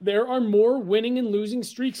 there are more winning and losing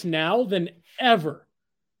streaks now than ever.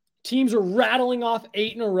 Teams are rattling off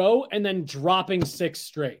 8 in a row and then dropping 6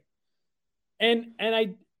 straight. And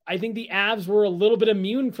I think the Avs were a little bit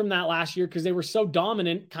immune from that last year because they were so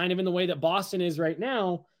dominant, kind of in the way that Boston is right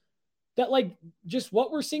now, that like just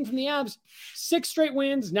what we're seeing from the Avs, 6 straight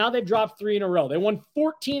wins. Now they've dropped 3 in a row. They won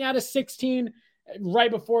 14 out of 16.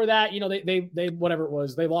 Right before that, they whatever it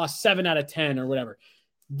was, they lost 7 out of 10 or whatever.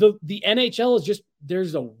 The NHL is just,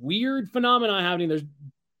 there's a weird phenomenon happening.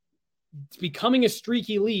 It's becoming a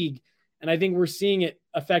streaky league, and I think we're seeing it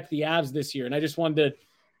affect the Avs this year. And I just wanted to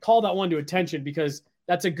call that one to attention because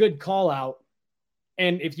that's a good call out.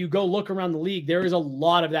 And if you go look around the league, there is a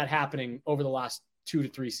lot of that happening over the last 2 to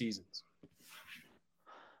 3 seasons.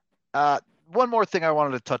 One more thing I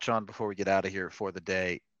wanted to touch on before we get out of here for the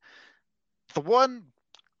day. The one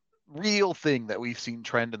real thing that we've seen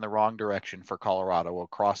trend in the wrong direction for Colorado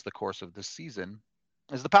across the course of this season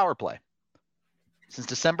is the power play. Since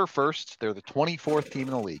December 1st, they're the 24th team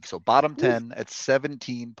in the league. So bottom 10 at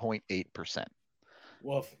 17.8%.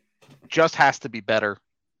 Woof. Just has to be better.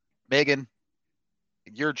 Megan,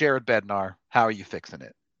 You're Jared Bednar. How are you fixing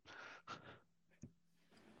it?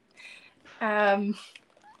 I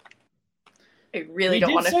really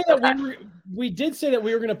don't want to say that. We did say that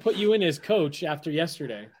we were going to put you in as coach after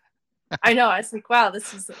yesterday. I know. I was like, wow,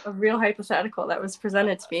 this is a real hypothetical that was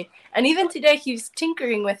presented to me. And even today, he was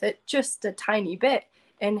tinkering with it just a tiny bit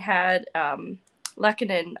and had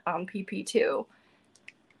Lehkonen on PP2.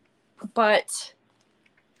 But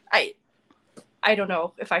I don't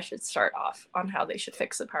know if I should start off on how they should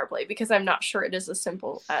fix the power play, because I'm not sure it is as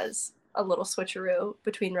simple as a little switcheroo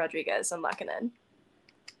between Rodriguez and Lehkonen.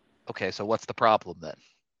 Okay, so what's the problem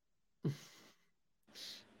then?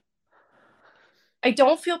 I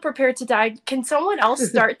don't feel prepared to die. Can someone else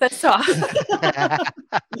start this off?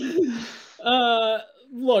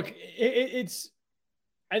 Look, it's.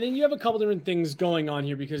 I think you have a couple different things going on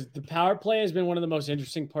here, because the power play has been one of the most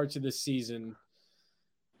interesting parts of this season.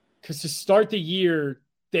 Because to start the year,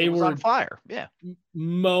 they were on fire,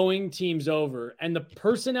 mowing teams over, and the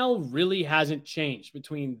personnel really hasn't changed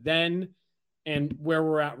between then and where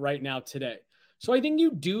we're at right now today. So I think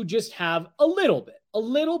you do just have a little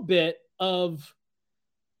bit of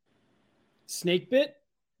snake bit.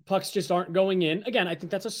 Pucks just aren't going in. Again, I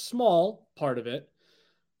think that's a small part of it.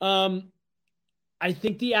 I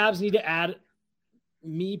think the Avs need to add,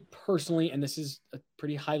 me personally, and this is a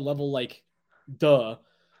pretty high level,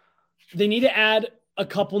 they need to add a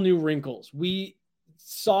couple new wrinkles. We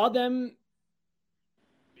saw them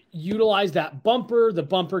utilize that bumper, the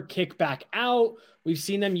bumper kick back out. We've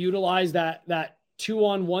seen them utilize that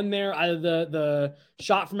 2-on-1 there, either the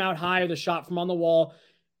shot from out high or the shot from on the wall.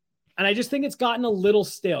 And I just think it's gotten a little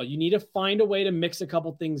stale. You need to find a way to mix a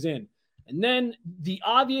couple things in. And then the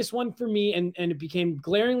obvious one for me, and it became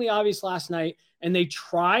glaringly obvious last night, and they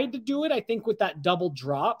tried to do it, I think, with that double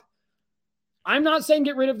drop. I'm not saying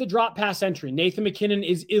get rid of the drop pass entry. Nathan MacKinnon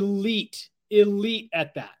is elite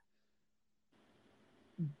at that.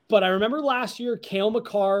 But I remember last year, Cale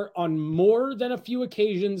Makar, on more than a few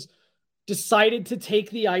occasions, decided to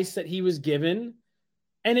take the ice that he was given.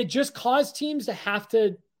 And it just caused teams to have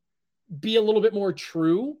to be a little bit more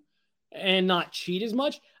true and not cheat as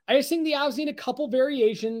much. I just think the Avs need a couple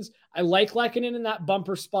variations. I like Lehkonen in that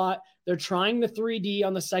bumper spot. They're trying the 3D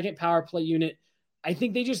on the second power play unit. I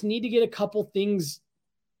think they just need to get a couple things,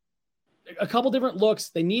 a couple different looks.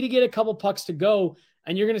 They need to get a couple pucks to go,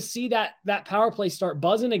 and you're going to see that power play start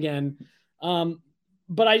buzzing again.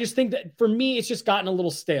 But I just think that for me, it's just gotten a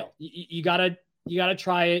little stale. You gotta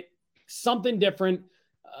try it, something different,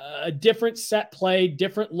 a different set play,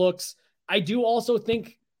 different looks. I do also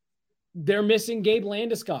think they're missing Gabe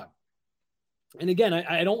Landeskog. And again,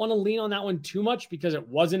 I don't want to lean on that one too much because it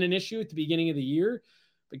wasn't an issue at the beginning of the year.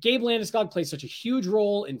 But Gabe Landeskog plays such a huge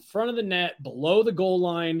role in front of the net, below the goal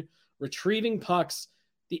line, retrieving pucks.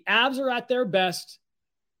 The Avs are at their best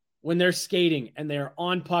when they're skating and they're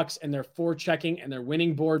on pucks and they're forechecking and they're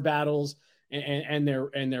winning board battles and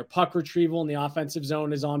their puck retrieval in the offensive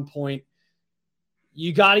zone is on point.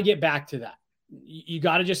 You got to get back to that. You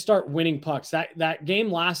got to just start winning pucks. That game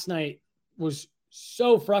last night was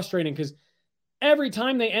so frustrating because every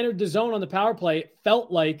time they entered the zone on the power play, it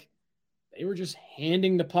felt like they were just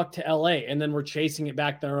handing the puck to LA and then we're chasing it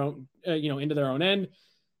back their own, into their own end.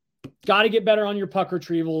 Got to get better on your puck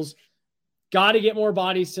retrievals. Got to get more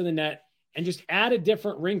bodies to the net and just add a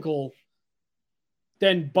different wrinkle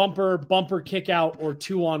than bumper kick out or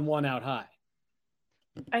 2-on-1 out high.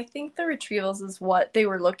 I think the retrievals is what they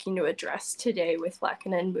were looking to address today with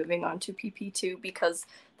Lehkonen moving on to PP2, because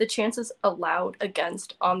the chances allowed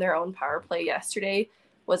against on their own power play yesterday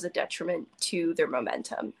was a detriment to their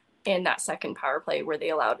momentum in that second power play where they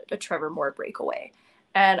allowed a Trevor Moore breakaway.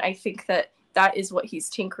 And I think that is what he's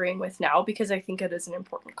tinkering with now, because I think it is an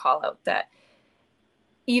important call out that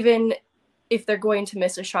even if they're going to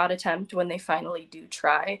miss a shot attempt when they finally do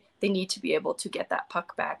try, they need to be able to get that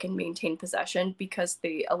puck back and maintain possession because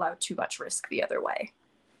they allow too much risk the other way.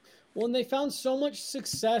 Well, and they found so much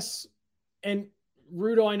success, and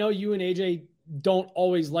Rudo, I know you and AJ don't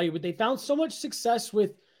always like it, but they found so much success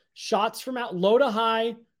with shots from out low to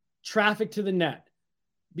high, traffic to the net,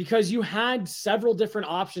 because you had several different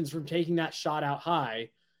options from taking that shot out high.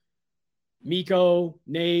 Mikko,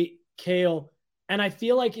 Nate, Cale, and I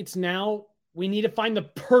feel like it's now we need to find the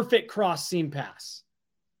perfect cross seam pass.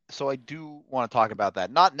 So I do want to talk about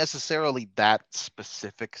that. Not necessarily that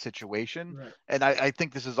specific situation. Right. And I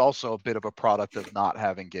think this is also a bit of a product of not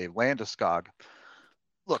having Gabe Landeskog.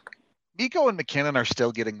 Look, Mikko and MacKinnon are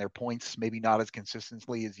still getting their points, maybe not as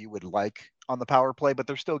consistently as you would like on the power play, but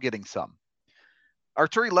they're still getting some.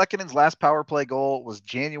 Artturi Lehkonen's last power play goal was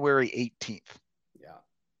January 18th. Yeah.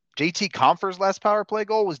 JT Compher's last power play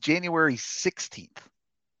goal was January 16th.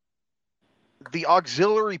 the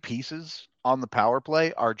auxiliary pieces on the power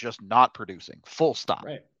play are just not producing. Full stop.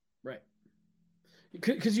 Right.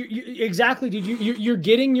 Because you exactly, dude. You're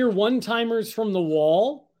getting your one-timers from the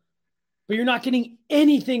wall, but you're not getting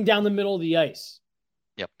anything down the middle of the ice.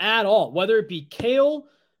 Yep. At all. Whether it be Kale,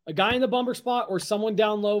 a guy in the bumper spot, or someone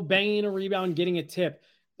down low banging a rebound, getting a tip.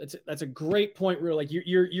 That's a great point. Real, like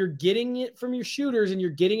you're getting it from your shooters and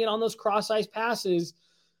you're getting it on those cross ice passes.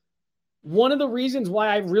 One of the reasons why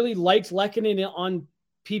I really liked Lehkonen on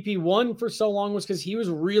PP1 for so long was because he was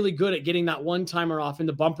really good at getting that one-timer off in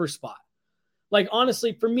the bumper spot. Like,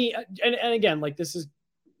 honestly, for me, and again, like, this is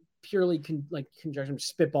purely conjecture,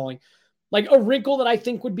 spitballing. Like, a wrinkle that I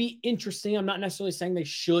think would be interesting, I'm not necessarily saying they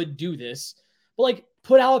should do this, but, like,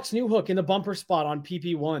 put Alex Newhook in the bumper spot on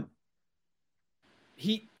PP1.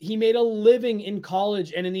 He made a living in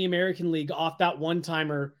college and in the American League off that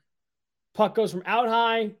one-timer. Puck goes from out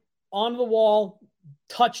high, onto the wall,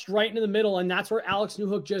 touched right into the middle, and that's where Alex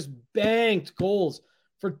Newhook just banked goals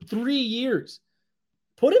for 3 years.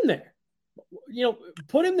 Put him there.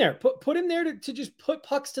 Put him there. Put him there to just put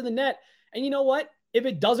pucks to the net. And you know what? If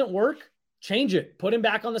it doesn't work, change it. Put him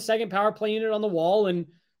back on the second power play unit on the wall and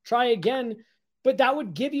try again. But that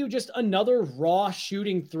would give you just another raw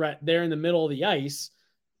shooting threat there in the middle of the ice.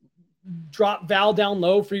 Drop Val down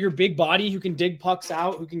low for your big body who can dig pucks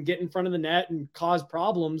out, who can get in front of the net and cause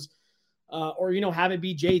problems. Or have it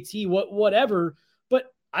be JT, whatever.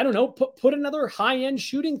 But I don't know, put another high-end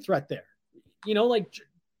shooting threat there.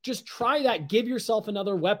 Just try that. Give yourself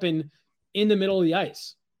another weapon in the middle of the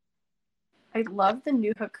ice. I love the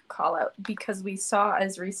Newhook call out because we saw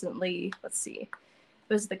as recently, it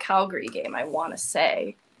was the Calgary game, I want to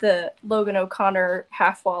say, the Logan O'Connor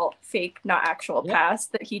half wall fake, not actual pass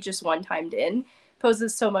that he just one-timed in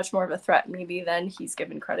poses so much more of a threat maybe than he's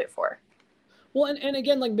given credit for. Well, and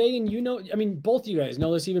again, like Megan, both of you guys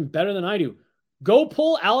know this even better than I do. Go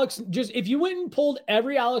pull Alex. If you went and pulled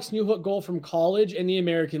every Alex Newhook goal from college in the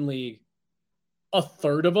American League, a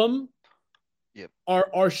third of them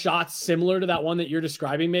are shots similar to that one that you're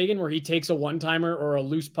describing, Megan, where he takes a one-timer or a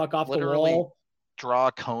loose puck off the wall. Draw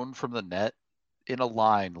a cone from the net in a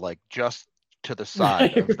line, like just to the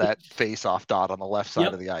side of that face-off dot on the left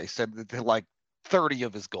side of the ice. And like 30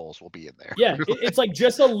 of his goals will be in there. Yeah, it's like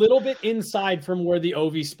just a little bit inside from where the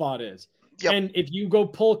OV spot is. Yep. And if you go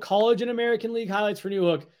pull college and American League highlights for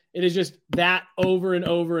Newhook, it is just that over and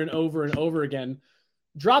over and over and over again.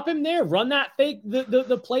 Drop him there. Run that fake,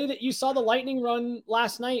 the play that you saw the Lightning run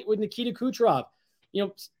last night with Nikita Kucherov.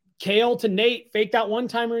 Kale to Nate, fake that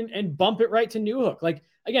one-timer and bump it right to Newhook. Like,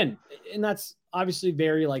 again, and that's obviously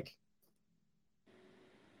very, like,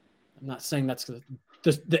 I'm not saying that's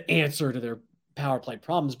the answer to their power play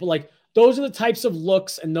problems, but, like, those are the types of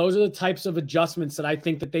looks and those are the types of adjustments that I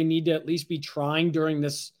think that they need to at least be trying during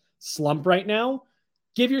this slump right now.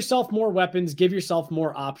 Give yourself more weapons, give yourself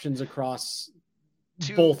more options across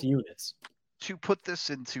both units. To put this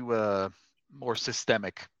into a more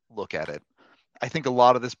systemic look at it, I think a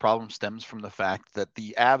lot of this problem stems from the fact that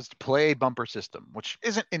the Avs play a bumper system, which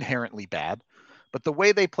isn't inherently bad, but the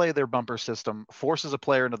way they play their bumper system forces a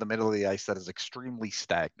player into the middle of the ice that is extremely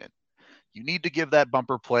stagnant. You need to give that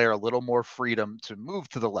bumper player a little more freedom to move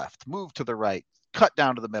to the left, move to the right, cut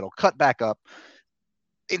down to the middle, cut back up.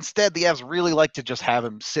 Instead, the Avs really like to just have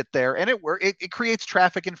him sit there, and it creates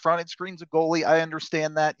traffic in front. It screens a goalie. I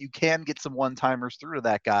understand that. You can get some one-timers through to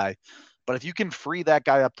that guy. But if you can free that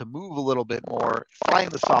guy up to move a little bit more, find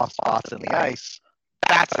the soft spots in the ice,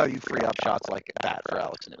 that's how you free up shots like that for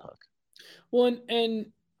Alex Newhook. Well, and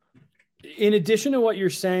in addition to what you're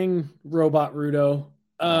saying, Robot Rudo,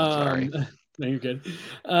 sorry. No, you're good.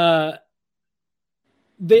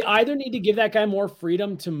 They either need to give that guy more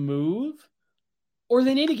freedom to move or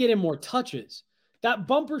they need to get him more touches. That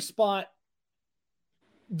bumper spot,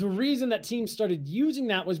 the reason that teams started using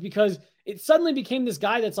that was because it suddenly became this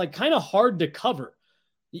guy that's like kind of hard to cover.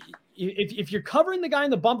 If you're covering the guy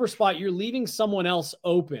in the bumper spot, you're leaving someone else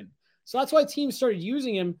open. So that's why teams started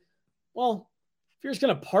using him. Well, if you're just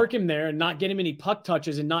going to park him there and not get him any puck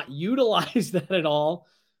touches and not utilize that at all,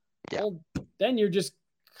 well, then you're just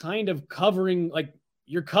kind of covering, like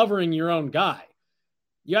you're covering your own guy.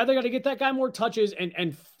 You either got to get that guy more touches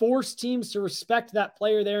and force teams to respect that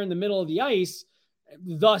player there in the middle of the ice,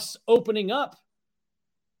 thus opening up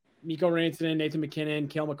Mikko Rantanen, Nathan McKinnon,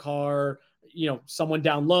 Cale Makar, someone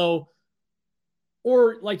down low.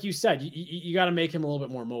 Or like you said, you got to make him a little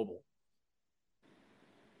bit more mobile.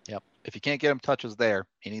 Yep. If you can't get him touches there,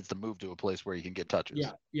 he needs to move to a place where he can get touches.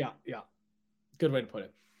 Yeah. Good way to put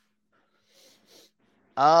it.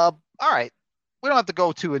 All right. We don't have to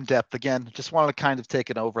go too in depth again. Just wanted to kind of take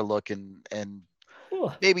an overlook and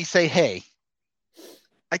maybe say, hey,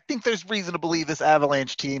 I think there's reason to believe this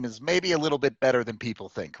Avalanche team is maybe a little bit better than people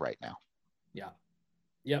think right now. Yeah.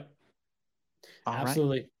 Yep. All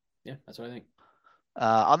Absolutely. Right. Yeah, that's what I think.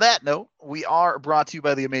 On that note, we are brought to you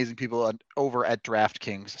by the amazing people over at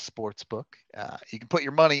DraftKings Sportsbook. You can put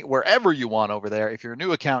your money wherever you want over there. If you're a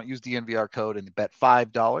new account, use the DNVR code and bet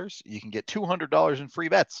 $5. You can get $200 in free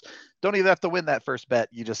bets. Don't even have to win that first bet.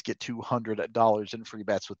 You just get $200 in free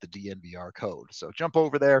bets with the DNVR code. So jump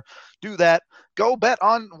over there, do that. Go bet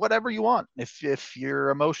on whatever you want. If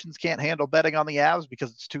your emotions can't handle betting on the Avs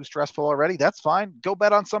because it's too stressful already, that's fine. Go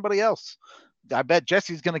bet on somebody else. I bet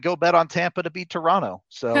Jesse's going to go bet on Tampa to beat Toronto.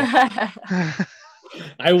 So I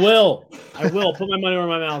will put my money where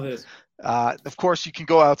my mouth is. Of course, you can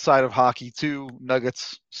go outside of hockey too.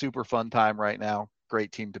 Nuggets, super fun time right now.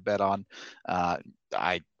 Great team to bet on. I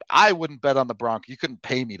wouldn't bet on the Broncos. You couldn't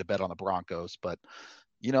pay me to bet on the Broncos, but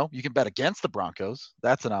you can bet against the Broncos.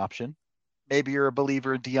 That's an option. Maybe you're a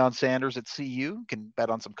believer in Deion Sanders at CU. You can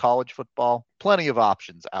bet on some college football. Plenty of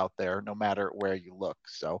options out there, no matter where you look.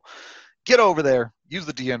 So get over there. Use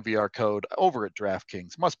the DNVR code over at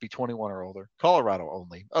DraftKings. Must be 21 or older. Colorado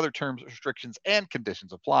only. Other terms, restrictions, and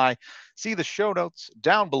conditions apply. See the show notes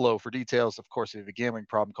down below for details. Of course, if you have a gambling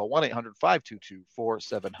problem, call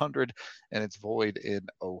 1-800-522-4700, and it's void in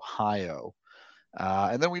Ohio.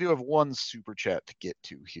 And then we do have one super chat to get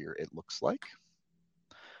to here, it looks like.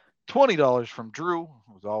 $20 from Drew,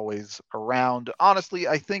 who's always around. Honestly,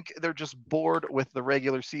 I think they're just bored with the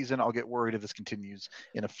regular season. I'll get worried if this continues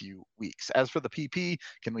in a few weeks. As for the PP,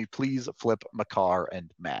 can we please flip Makar and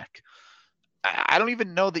Mac? I don't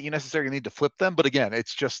even know that you necessarily need to flip them, but again,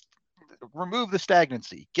 it's just remove the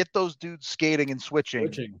stagnancy. Get those dudes skating and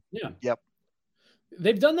switching. Yeah. Yep.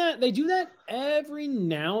 They've done that. They do that every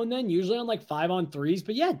now and then, usually on like 5-on-3s.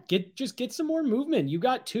 But yeah, get some more movement. You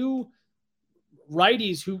got two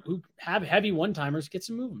righties who have heavy one-timers. Get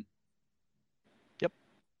some movement. Yep.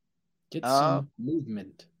 Get some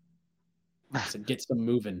movement. I said get some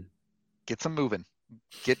moving. Get some moving.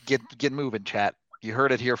 Get moving, chat. You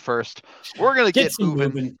heard it here first. We're going to get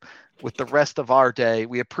moving with the rest of our day.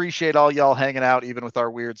 We appreciate all y'all hanging out, even with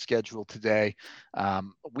our weird schedule today.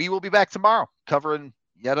 We will be back tomorrow covering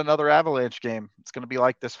yet another Avalanche game. It's going to be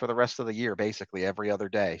like this for the rest of the year, basically every other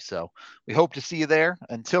day. So we hope to see you there.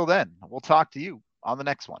 Until then, we'll talk to you on the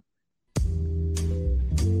next one.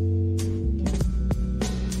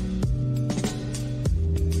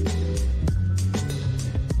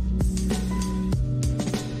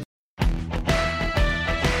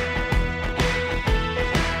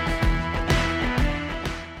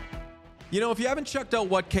 You know, if you haven't checked out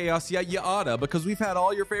What Chaos yet, you oughta, because we've had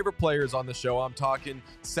all your favorite players on the show. I'm talking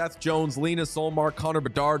Seth Jones, Lena Solmark, Connor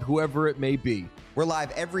Bedard, whoever it may be. We're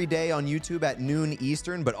live every day on YouTube at noon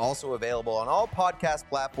Eastern, but also available on all podcast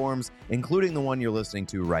platforms, including the one you're listening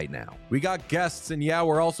to right now. We got guests, and yeah,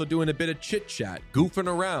 we're also doing a bit of chit-chat, goofing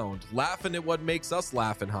around, laughing at what makes us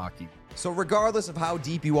laugh in hockey. So regardless of how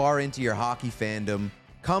deep you are into your hockey fandom,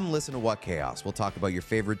 come listen to What Chaos. We'll talk about your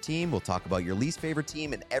favorite team, we'll talk about your least favorite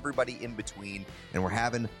team, and everybody in between. And we're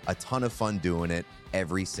having a ton of fun doing it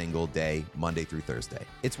every single day, Monday through Thursday.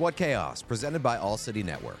 It's What Chaos, presented by All City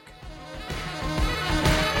Network.